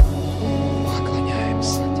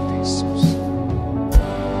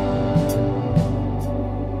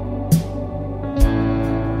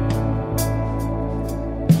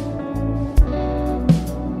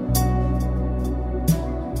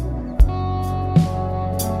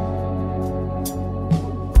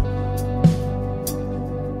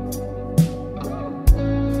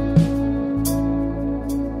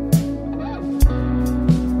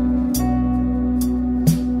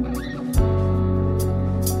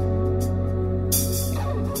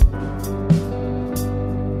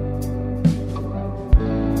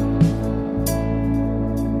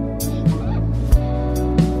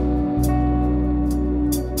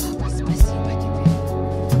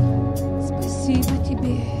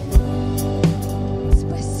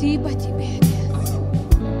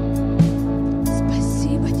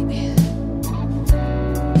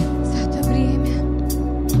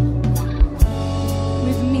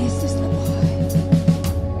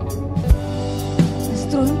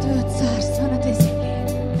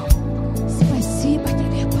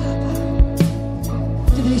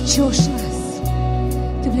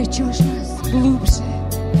 влечешь нас глубже,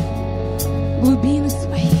 глубины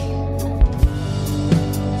свои.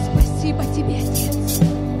 Спасибо Тебе, Отец,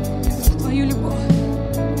 за Твою любовь.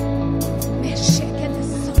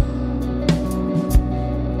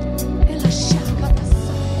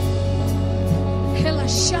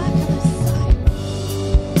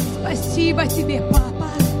 Спасибо Тебе, Папа.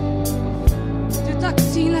 Ты так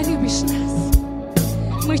сильно любишь нас.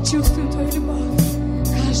 Мы чувствуем Твою любовь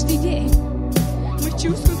каждый день. Мы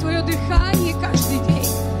чувствуем Твое дыхание каждый день.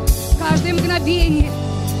 Каждое мгновение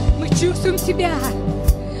мы чувствуем Тебя.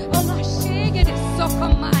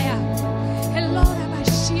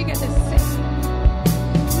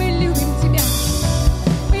 Мы любим Тебя.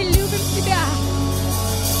 Мы любим Тебя.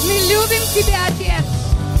 Мы любим Тебя, Отец.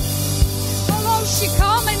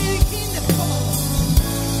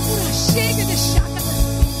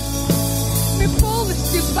 Мы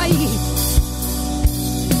полностью Твои.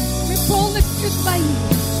 Мы полностью Твои.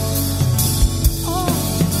 О,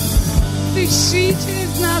 Ты Дыши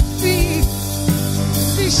через нас, Ты.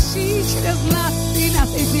 Дыши через нас, Ты на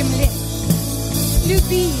этой земле.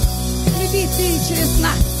 Люби, люби Ты через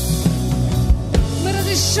нас. Мы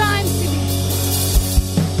разрешаем Тебе.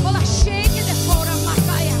 Олашеки де фора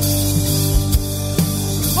макая.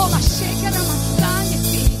 Олашеки рамастане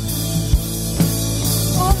Ты.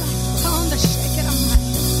 Олашанда шеки рамай.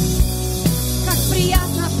 Как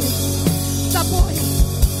приятно быть с Тобой.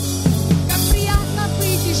 Как приятно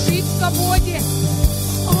быть и жить в свободе.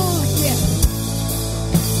 О, Отец.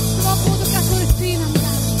 Свободу, которую Ты нам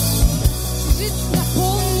дал. Жить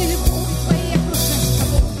наполненной любовью Твоей, окружаешь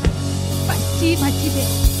Тобой. Спасибо Тебе.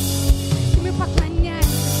 И мы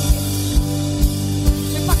поклоняемся Тебе.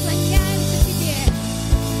 Мы поклоняемся Тебе,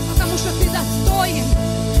 потому что Ты достоин.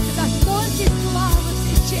 Ты достоин всей славы,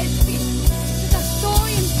 всей чести. Ты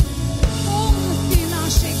достоин полностью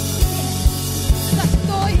нашей к Тебе. Ты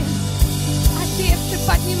достоин. Отец, Ты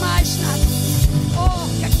поднимаешь нас. О,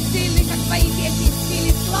 как сильны, как Твои дети,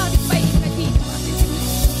 силы славы Твоей ходить в этой земле.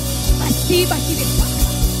 Спасибо Тебе, Папа.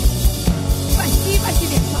 Спасибо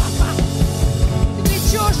Тебе, Папа. Ты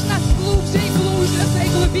влечешь нас глубже и глубже в свои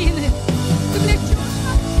глубины. Ты влечешь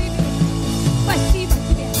нас к Тебе. Спасибо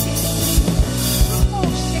Тебе, Отец.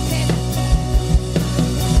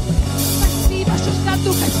 Спасибо, что за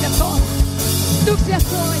Духа Святого. Дух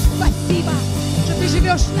Святой, спасибо, что Ты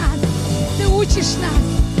живешь в нас. Ты учишь нас.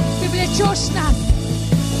 Ты влечешь нас.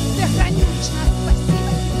 Ты хранишь нас.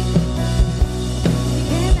 Спасибо Тебе.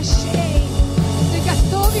 Тебе шеи. Ты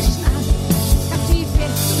готовишь нас, как Ты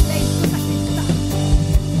Ефесу для Иисуса Христа.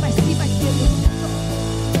 Спасибо Тебе, Дух Святой.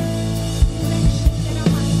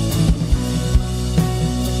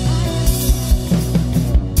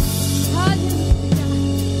 Аллилуйя.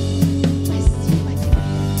 Спасибо Тебе.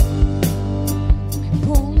 Мы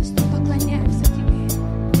полностью поклоняемся Тебе.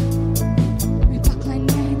 Мы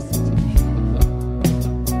поклоняемся Тебе.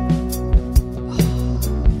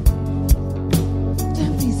 В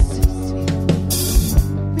Твоем присутствии.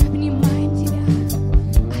 Мы обнимаем Тебя.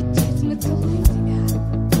 Отец, мы целуем Тебя.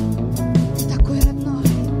 Ты такой родной.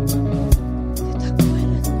 Ты такой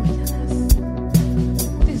родной для нас.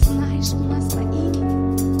 Ты знаешь нас по имени.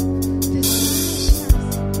 Ты знаешь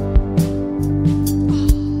нас.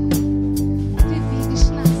 Ты видишь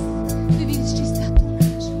нас. Ты видишь чистоту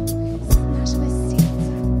нашего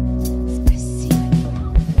сердца. Спасибо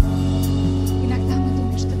Тебе. Иногда мы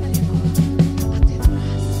думаем, что далеко, а Ты в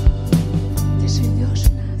нас. Ты живешь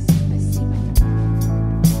в нас. Спасибо Тебе.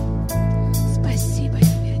 Спасибо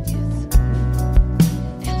Тебе, Отец.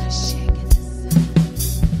 Элашекедеса.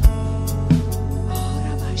 О,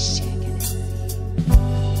 рабашекедеса.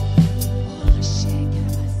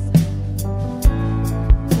 Олашекедеса.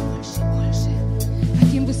 Больше.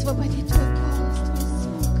 Хотим высвободить Твой голос, Твой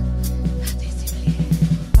звук на этой земле.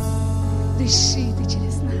 Дыши Ты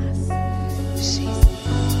через нас. Жизнь.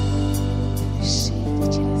 Дыши Ты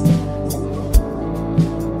через нас.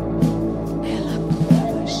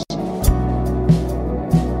 Элакобаш.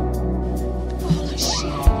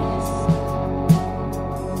 Олашекедеса.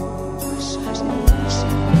 Мы жаждем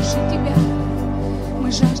больше Тебя. Мы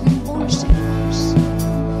жаждем больше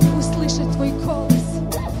услышать Твой голос,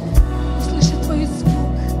 услышать Твой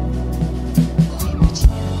звук. Ой, мы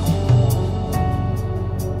Тебя.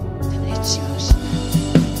 Ты влечешь нас.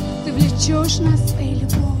 Ты влечешь нас своей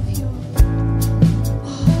любовью. О,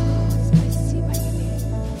 спасибо Тебе.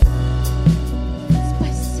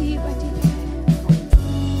 Спасибо Тебе.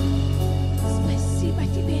 Спасибо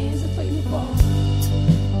Тебе за Твою любовь.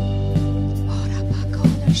 О,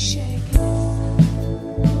 рабакода шекелеса.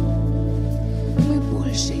 Мы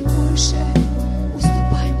больше и больше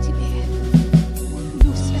уступаем Тебе.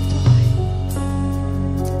 Дух Святой,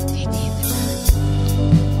 веди Ты нас.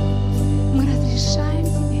 Мы разрешаем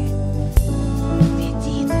Тебе. Веди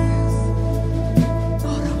Ты нас. О,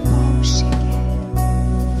 рабошеке.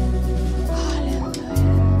 Аллилуйя.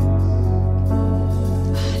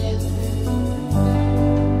 Аллилуйя.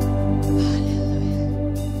 Аллилуйя.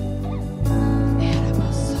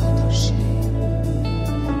 Эрабасотуше.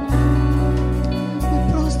 Мы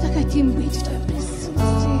просто хотим быть в Твоем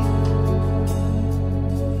присутствии.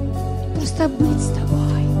 Просто быть с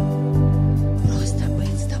Тобой. Просто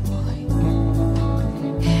быть с Тобой.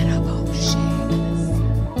 Эрабаушекадас.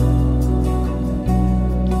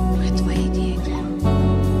 Мы Твои дети.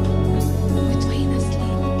 Мы Твои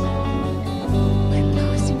наследники. Мы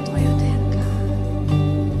носим Твою ДНК.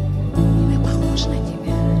 И мы похожи на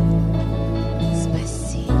Тебя.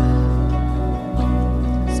 Спасибо.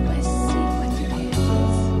 Спасибо Тебе,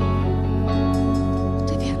 Отец.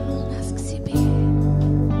 Ты вернул нас к себе.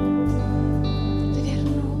 Ты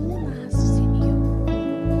вернул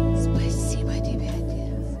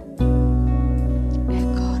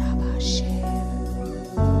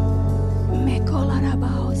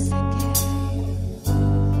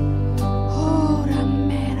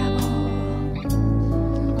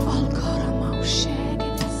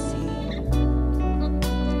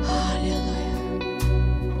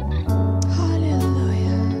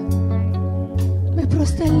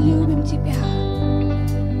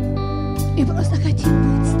И просто хотим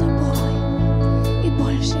быть с тобой. И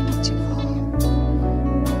больше ничего.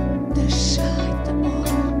 Дышать тобой.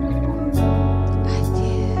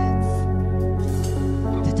 Отец,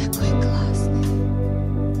 ты такой классный.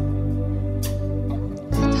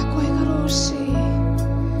 Ты такой хороший.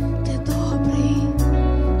 Ты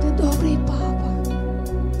добрый папа.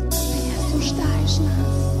 Ты не осуждаешь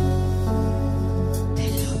нас. Ты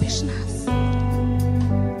любишь нас.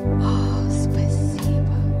 О,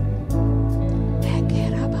 спасибо.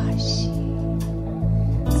 Эгерабаши.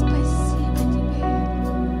 Спасибо тебе.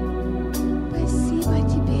 Спасибо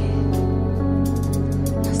тебе.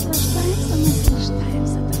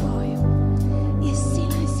 Наслаждаемся тобою. И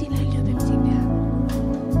сильно любим тебя.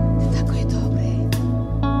 Ты такой добрый.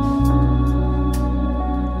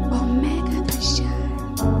 Омега прощай.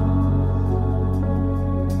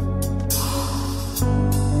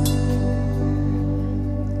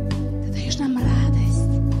 Ты даешь нам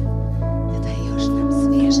радость. Ты даешь нам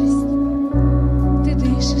свежесть. Ты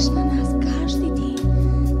дышишь на нас каждый день,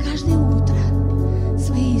 каждое утро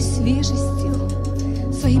своей свежестью,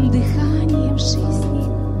 своим дыханием жизни.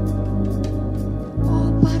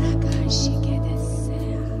 О, парагащи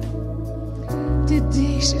кедесеа. Ты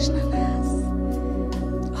дышишь на нас.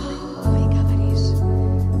 О, и говоришь,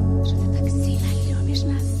 что ты так сильно любишь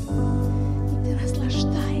нас. И ты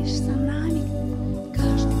наслаждаешься нами,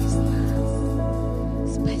 каждым из нас.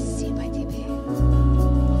 Спасибо тебе.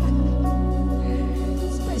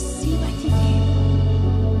 Спасибо тебе.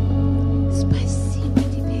 Спасибо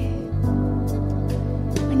тебе.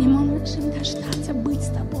 Мы не можем дождаться быть с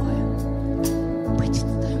тобою, быть в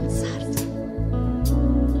твоем царстве,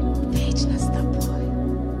 вечно с тобой.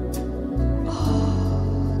 О,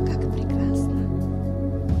 как прекрасно.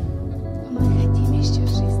 Мы хотим еще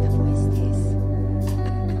жить с тобой здесь,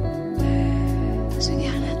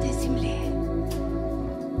 живя на этой земле,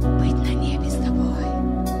 быть на небе с тобой,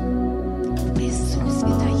 в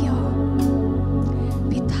присутствии твоем,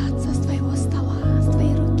 питаться с твоего стола, с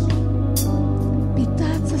твоей руки,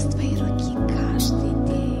 питаться с твоей руки каждый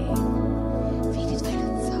день, видеть твое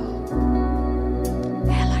лицо.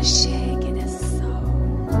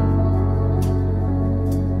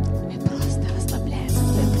 Мы просто расслабляемся в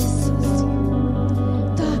твоем присутствии.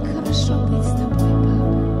 Так хорошо быть с тобой,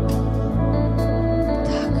 папа.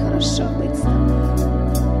 Так хорошо быть с тобой.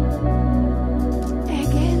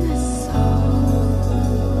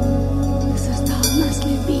 Ты создал нас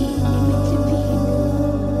любить, и мы любим.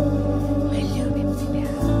 Мы любим тебя.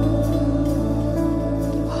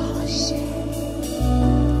 Боже.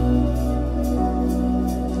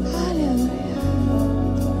 Аллилуйя.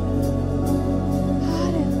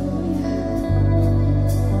 Аллилуйя.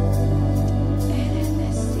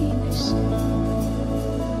 Эренесинеш.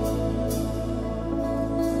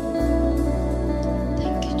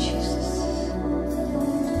 Thank you, Jesus.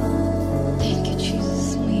 Thank you, Jesus.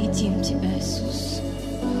 Мы едим Тебя, Иисус.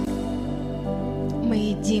 Мы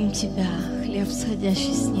едим Тебя, хлеб,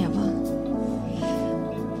 сходящий с неба.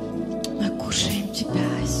 Мы кушаем Тебя,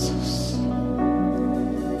 Иисус.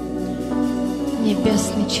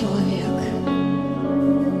 Небесный человек.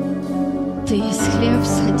 Ты есть хлеб,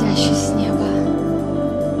 сходящий с неба.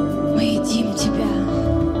 Мы едим Тебя.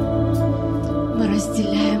 Мы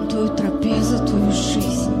разделяем Твою трапезу, Твою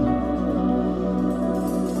жизнь.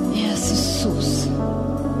 Иисус,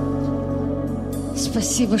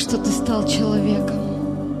 спасибо, что Ты стал человеком.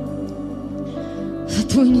 За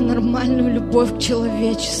Твою ненормальную любовь к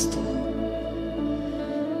человечеству.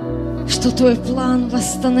 Что Твой план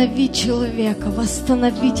восстановить человека,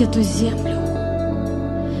 восстановить эту землю.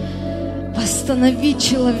 Восстановить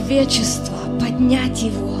человечество, поднять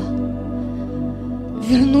его.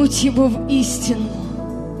 Вернуть его в истину.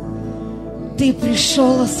 Ты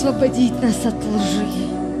пришел освободить нас от лжи.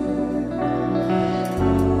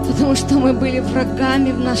 Потому что мы были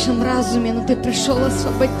врагами в нашем разуме, но Ты пришел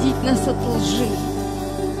освободить нас от лжи.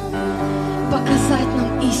 Показать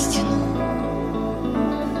нам истину.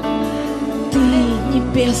 Ты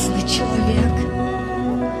небесный человек.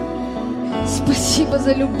 Спасибо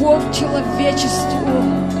за любовь к человечеству.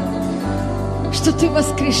 Что Ты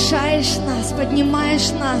воскрешаешь нас,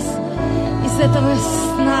 поднимаешь нас из этого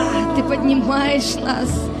сна. Ты поднимаешь нас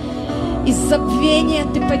из забвения.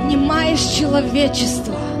 Ты поднимаешь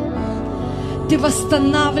человечество. Ты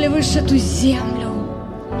восстанавливаешь эту землю.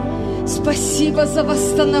 Спасибо за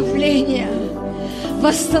восстановление.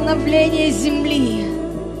 Восстановление земли.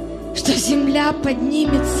 Что земля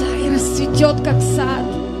поднимется и расцветет, как сад.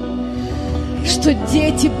 Что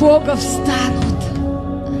дети Бога встанут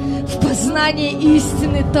в познание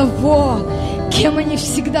истины того, кем они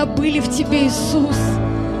всегда были в Тебе, Иисус.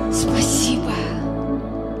 Спасибо.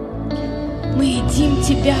 Мы едим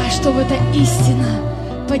Тебя, чтобы эта истина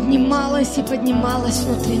поднималась и поднималась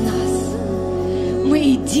внутри нас. Мы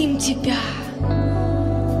едим Тебя.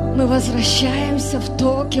 Мы возвращаемся в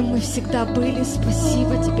то, кем мы всегда были.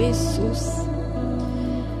 Спасибо Тебе, Иисус.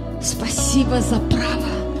 Спасибо за право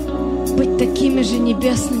быть такими же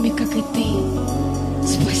небесными, как и Ты.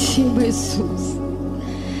 Спасибо, Иисус,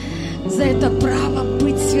 за это право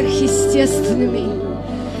быть сверхъестественными,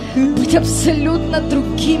 быть абсолютно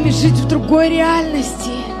другими, жить в другой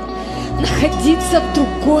реальности, находиться в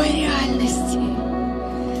другой реальности,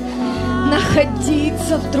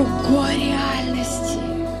 находиться в другой реальности,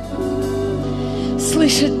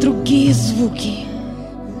 слышать другие звуки,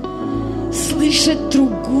 слышать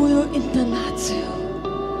другую интонацию,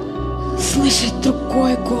 слышать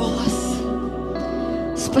другой голос.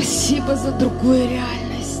 Спасибо за другую реальность.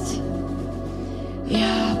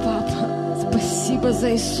 Папа, спасибо за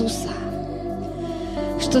Иисуса,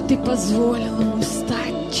 что Ты позволил Ему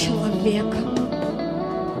стать человеком.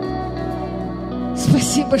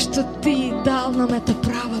 Спасибо, что Ты дал нам это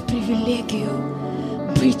право, привилегию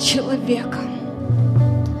быть человеком,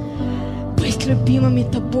 быть любимыми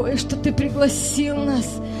Тобой, что Ты пригласил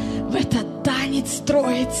нас в этот танец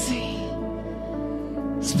Троицы.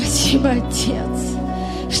 Спасибо, Отец,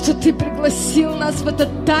 что Ты пригласил нас в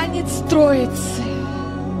этот танец Троицы,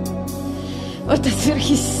 в это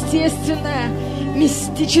сверхъестественное,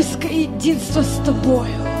 мистическое единство с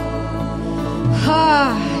Тобою.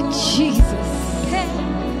 Иисус.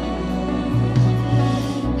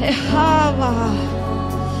 Эхава,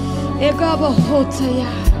 Эгаба Хотая,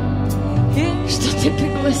 что Ты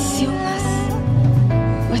пригласил нас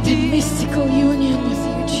в этот mystical union with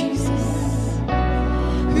You, Jesus.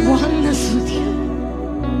 Oneness with You.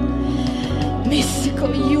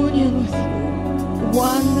 Mystical union with You.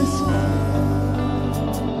 Oneness with You.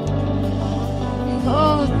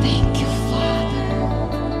 Oh, thank You, Father.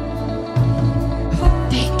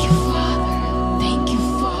 Thank You, Father. Thank You,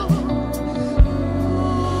 Father.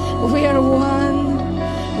 We are one.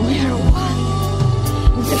 We are one.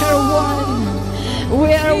 We are one.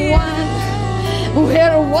 We are one. We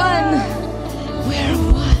are one. We are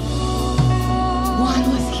one. One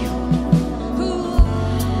with You.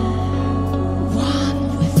 One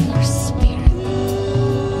with Your spirit.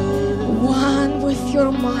 One with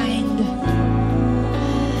Your mind.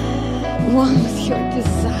 One with Your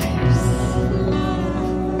desires.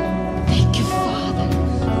 Thank You, Father.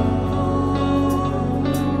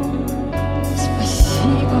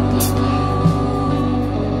 Спасибо, Папа.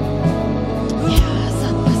 За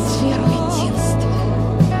атмосферу единства.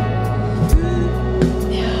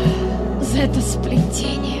 За это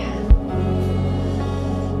сплетение.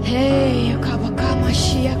 Каба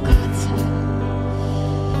Машия Каца.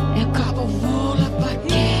 Каба Вола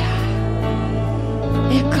Бакея.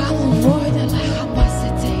 Каба Войда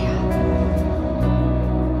Лахамасатея.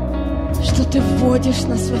 Что Ты вводишь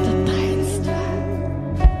нас в это таинство.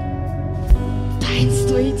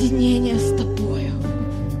 Таинство единения с Тобою.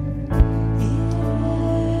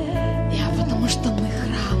 Потому что мы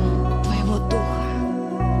храм Твоего Духа.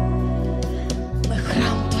 Мы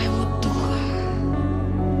храм Твоего Духа.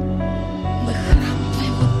 Мы храм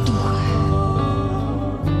Твоего Духа.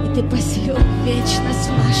 И Ты поселил вечность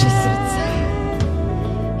в наши сердца.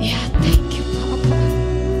 Thank You, Папа.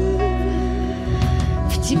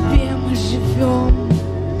 В Тебе мы живем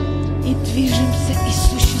и движемся и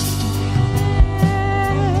существуем.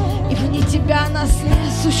 И вне Тебя нас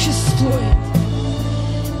не существует.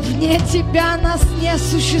 Вне Тебя нас не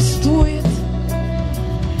существует.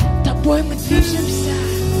 Тобой мы движемся,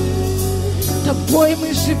 Тобой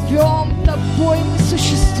мы живем, Тобой мы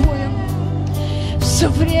существуем. Все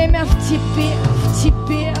время в Тебе, в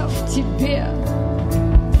Тебе, в Тебе.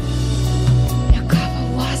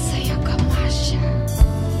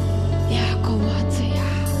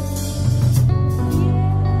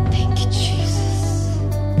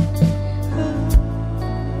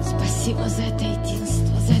 Спасибо за это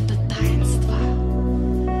единство, за это таинство.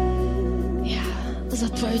 За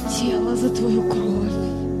Твое тело, за Твою кровь,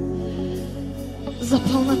 за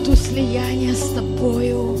полноту слияния с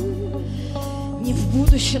Тобою. Не в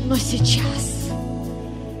будущем, но сейчас.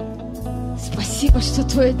 Спасибо, что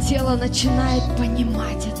Твое тело начинает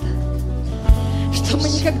понимать это. Что мы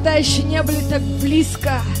никогда еще не были так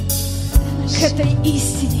близко к этой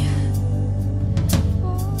истине.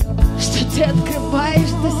 Что Ты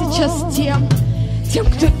открываешься сейчас тем,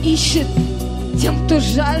 кто ищет, тем, кто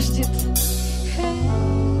жаждет,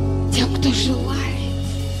 тем, кто желает.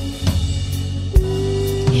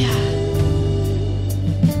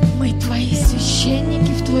 Мы Твои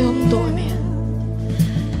священники в Твоем доме,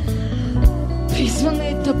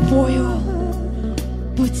 призванные Тобою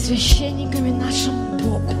быть священниками нашему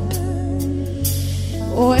Богу.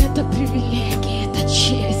 О, это привилегия, это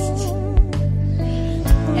честь,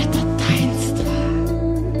 это таинство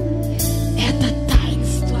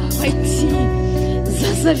войти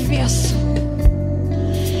за завесу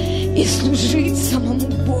и служить самому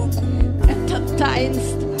Богу. Это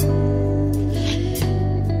таинство.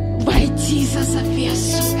 Войти за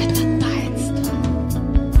завесу — это таинство.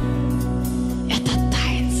 Это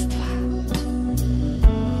таинство.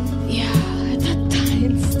 Это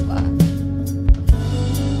таинство.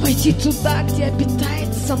 Войти туда, где обитает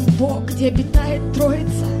сам Бог, где обитает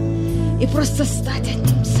Троица, и просто стать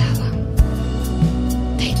одним целым.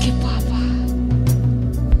 Thank you, Папа.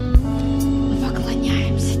 Мы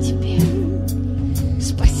поклоняемся Тебе.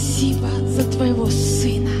 Спасибо за Твоего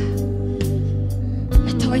Сына,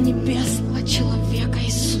 этого небесного человека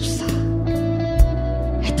Иисуса,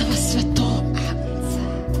 этого святого Агнца.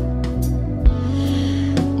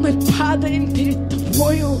 Мы падаем перед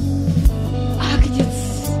Тобою, Агнец.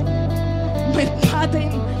 Мы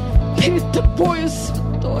падаем перед Тобою,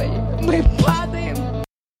 Святой. Мы падаем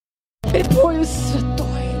перед Тобою,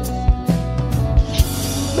 Святой.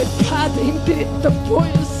 Мы падаем перед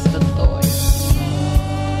Тобою, Святой.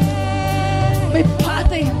 Мы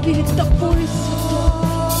падаем перед Тобою, Святой.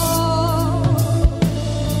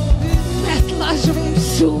 Мы отлаживаем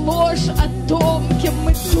всю ложь о том, кем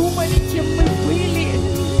мы думали, кем мы были.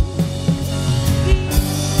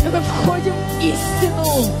 Мы входим в истину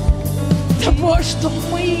того, что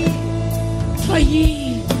мы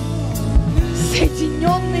Твои,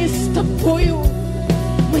 соединенные с Тобою.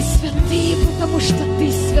 Мы святые, потому что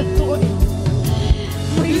Ты святой.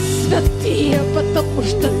 Мы святые, потому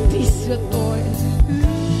что Ты святой.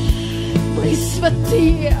 Мы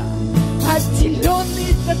святые,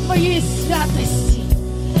 отделенные для Твоей святости,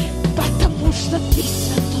 потому что Ты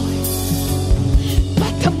святой.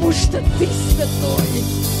 Потому что Ты святой.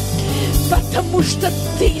 Потому что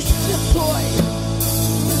Ты святой.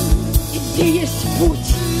 И Ты есть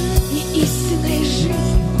путь и истинная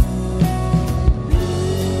жизнь.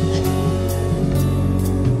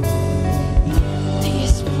 Ты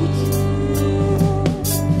есть путь,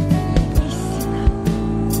 истина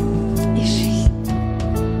и жизнь.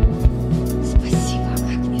 Спасибо,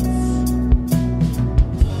 Агнец.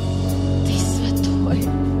 Ты святой.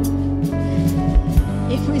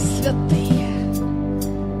 И мы святые,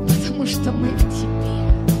 потому что мы в Тебе.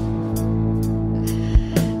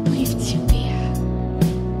 Мы в Тебе.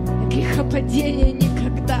 Грехопадение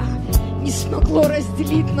никогда не смогло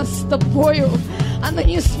разделить нас с Тобою. Оно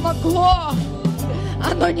не смогло.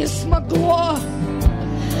 Оно не смогло.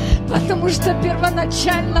 Потому что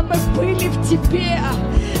первоначально мы были в Тебе.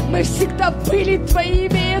 Мы всегда были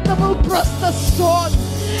Твоими. И это был просто сон.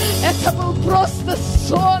 Это был просто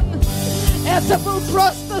сон. Это был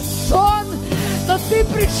просто сон. Но Ты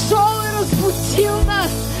пришел и разбудил нас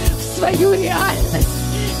в свою реальность.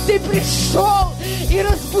 Ты пришел и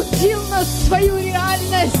разбудил нас в свою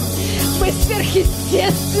реальность. Мы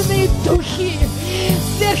сверхъестественные духи,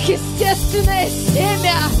 сверхъестественное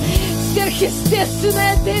семя,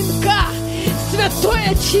 сверхъестественная ДНК,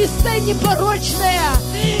 святое, чистое, непорочное,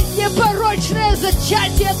 непорочное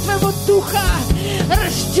зачатие Твоего Духа,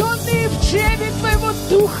 рожденные в чреве Твоего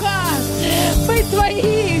Духа. Мы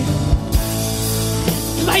Твои,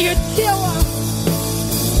 Твое тело,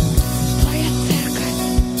 Твоя церковь,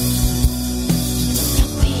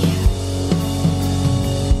 святые,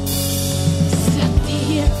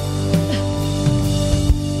 святые,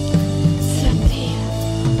 святые,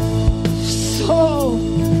 so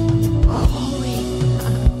holy.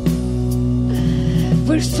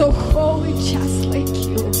 We're so holy just like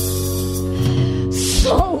you.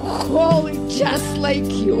 So holy just like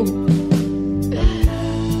you.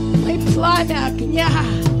 Мы пламя огня,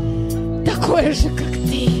 такое же, как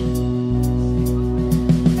Ты.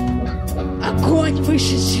 Огонь,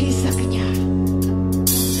 вышедший из огня.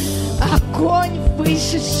 Огонь,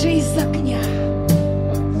 вышедший из огня.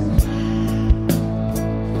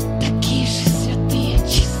 Такие же святые,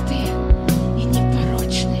 чистые и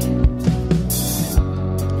непорочные.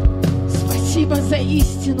 Спасибо за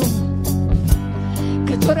истину,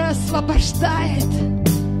 которая освобождает.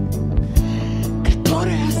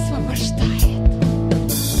 Которая освобождает.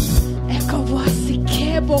 Эковасы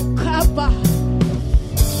кебо-каба.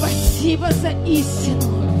 Спасибо за истину.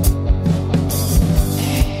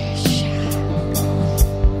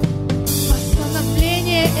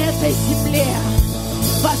 Восстановление этой земле.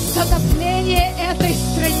 Восстановление этой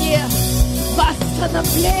стране.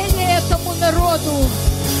 Восстановление этому народу.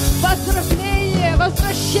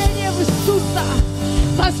 Возвращение в Иисуса.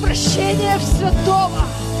 Возвращение в Святого.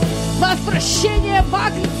 возвращение в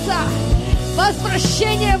Агнца,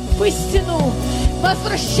 возвращение в истину,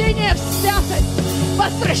 возвращение в святость,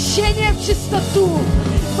 возвращение в чистоту,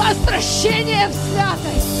 возвращение в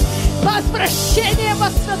святость, возвращение во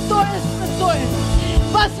святое святое,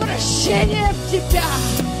 возвращение в Тебя,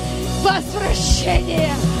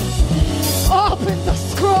 возвращение. Open the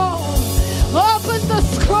scroll, open the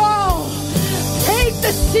scroll, take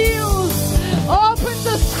the seals, open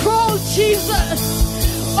the scroll, Jesus,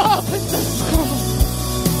 open the scroll,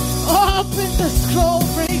 open the scroll,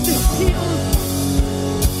 break the seals,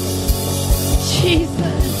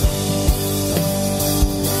 Jesus,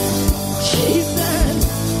 Jesus,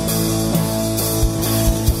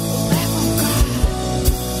 Lamb of God,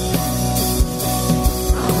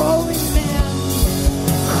 Holy Man,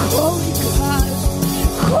 Holy God,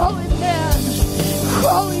 Holy Man,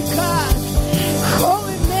 Holy God,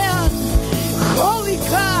 Holy Man, Holy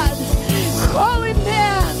God, Holy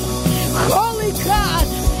Man, Holy God,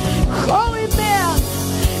 Holy Man,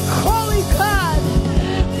 Holy God,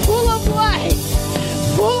 full of light,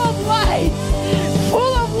 full of light,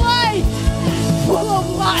 full of light, full of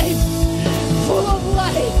life, full of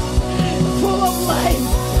light, full of life,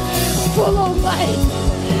 full of light,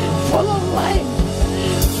 full of light,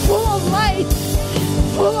 full of light,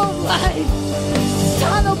 full of light,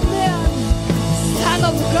 Son of Man, Son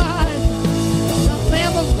of God, the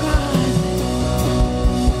Lamb of God.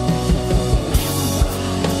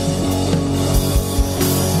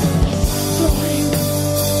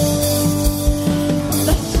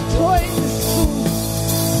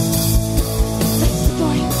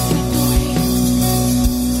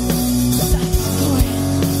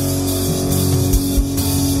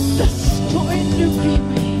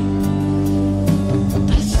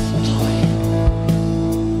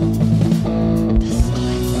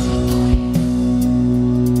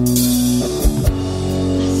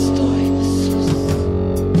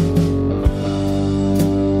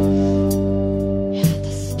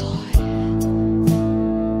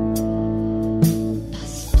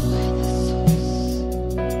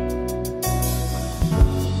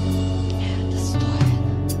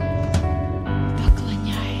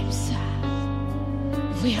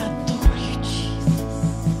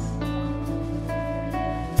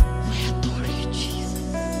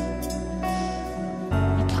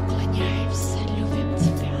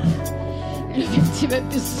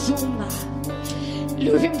 Безумно,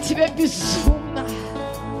 любим Тебя безумно,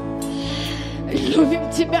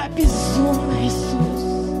 любим Тебя безумно, Иисус,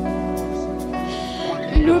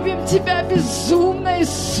 любим Тебя безумно,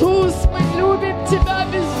 Иисус, мы любим Тебя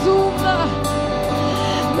безумно,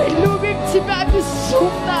 мы любим Тебя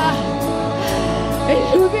безумно, мы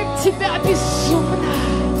любим Тебя безумно,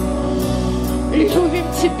 любим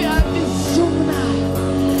Тебя безумно,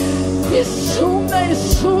 безумно,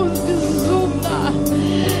 Иисус, безумно,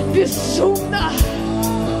 безумно.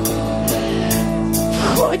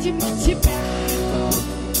 Входим в Тебя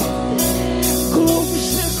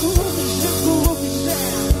глубже, глубже, глубже,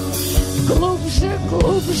 глубже,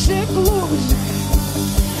 глубже,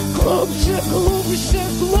 глубже, глубже, глубже,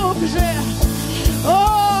 глубже. О,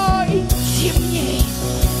 интимней,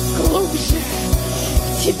 глубже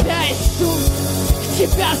в Тебя, Иисус, в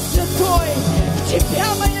Тебя, Святой, в Тебя,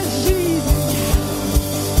 моя жизнь.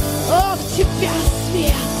 О, в Тебя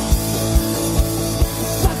свет,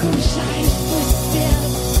 погружай в Твой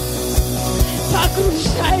свет,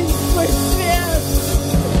 погружай в Твой свет.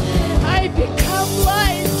 I become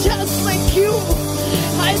light just like You,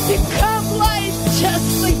 I become light just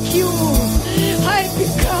like You, I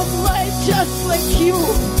become light just like You,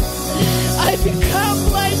 I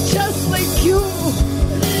become light just like You.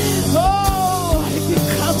 Oh, I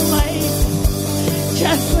become light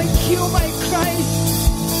just like You, my Christ.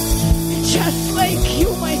 Just like You,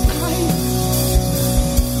 my Christ,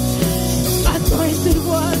 anointed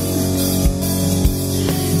one,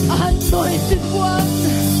 anointed one,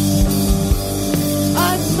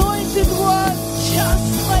 anointed one,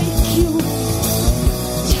 just like You,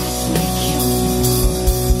 just like You,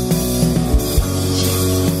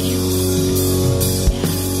 just like You.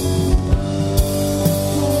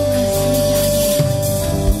 Полное слияние,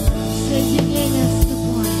 соединение с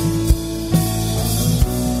Тобой.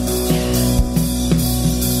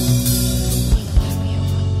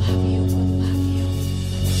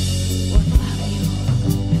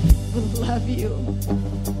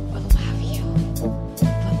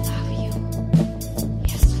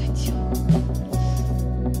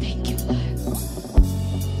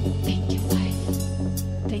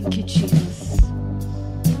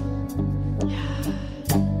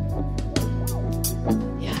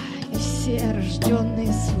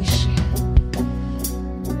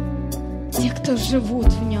 все, кто живут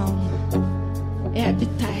в нем и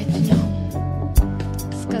обитает в нем,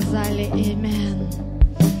 сказали Амен.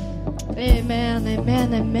 Амен,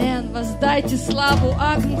 амен, амен. Воздайте славу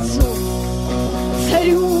Агнцу,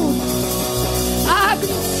 Царю,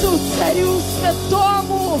 Агнцу, Царю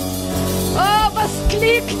Святому. О,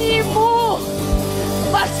 воскликни Ему,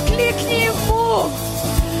 воскликни Ему,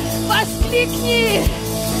 воскликни.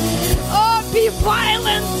 О, be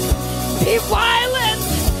violent, be violent,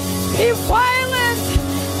 be violent,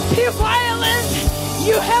 be violent.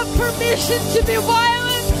 You have permission to be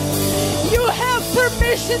violent. You have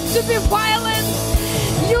permission to be violent.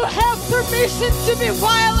 You have permission to be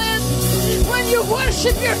violent. When you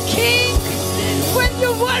worship your King, when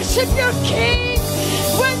you worship your King,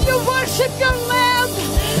 when you worship your Lamb,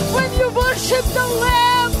 when you worship the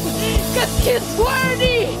Lamb, because He's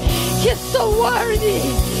worthy, He's so worthy,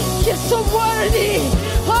 He's so worthy.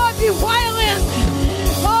 Oh, be violent,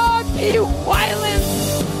 oh, be violent.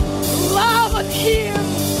 Love on Him,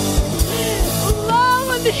 love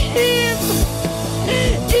on Him.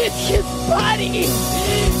 Eat His body,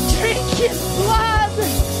 drink His blood.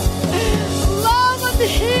 Love on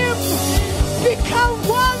Him, become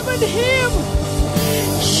one with Him.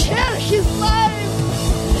 Share His life,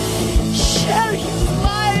 share His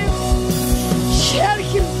life, share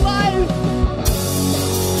His life.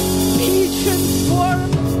 Be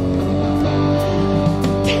transformed.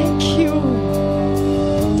 Thank you.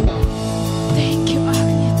 Thank you,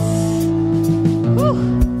 Agnes. Woo.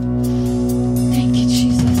 Thank you,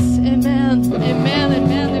 Jesus. Amen. Amen.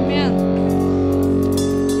 Amen. Amen.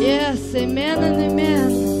 Yes. Amen and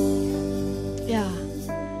amen. Yeah.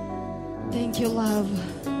 Thank you, love.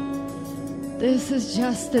 This is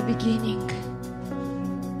just the beginning.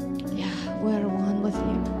 Yeah, we're one with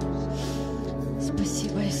you.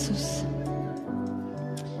 Спасибо, Иисус.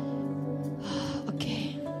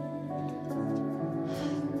 Окей.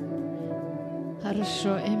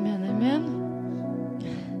 Хорошо. Амен, амен.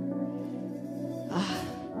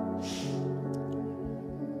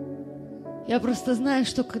 Я просто знаю,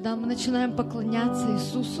 что когда мы начинаем поклоняться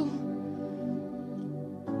Иисусу,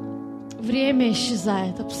 время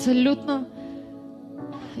исчезает абсолютно.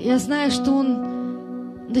 Я знаю, что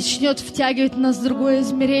Он начнет втягивать нас в другое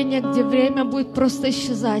измерение, где время будет просто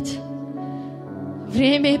исчезать.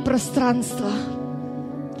 Время и пространство.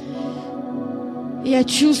 Я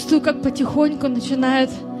чувствую, как потихоньку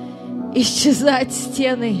начинают исчезать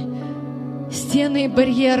стены и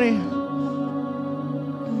барьеры.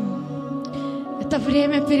 Это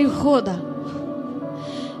время перехода.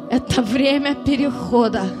 Это время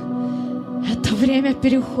перехода. Это время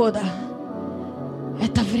перехода.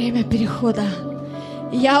 Это время перехода.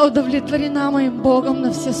 Я удовлетворена моим Богом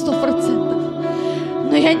на все 100%.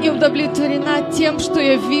 Но я не удовлетворена тем, что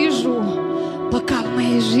я вижу пока в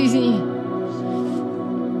моей жизни.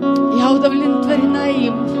 Я удовлетворена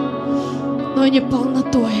им, но не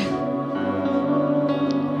полнотой.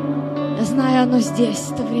 Я знаю, оно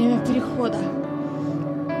здесь. Это время перехода.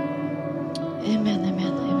 Amen,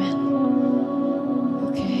 amen, amen.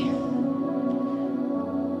 Okay.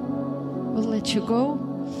 We'll let you go.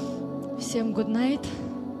 Всем good night.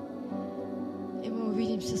 И мы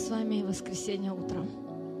увидимся с вами в воскресенье утром.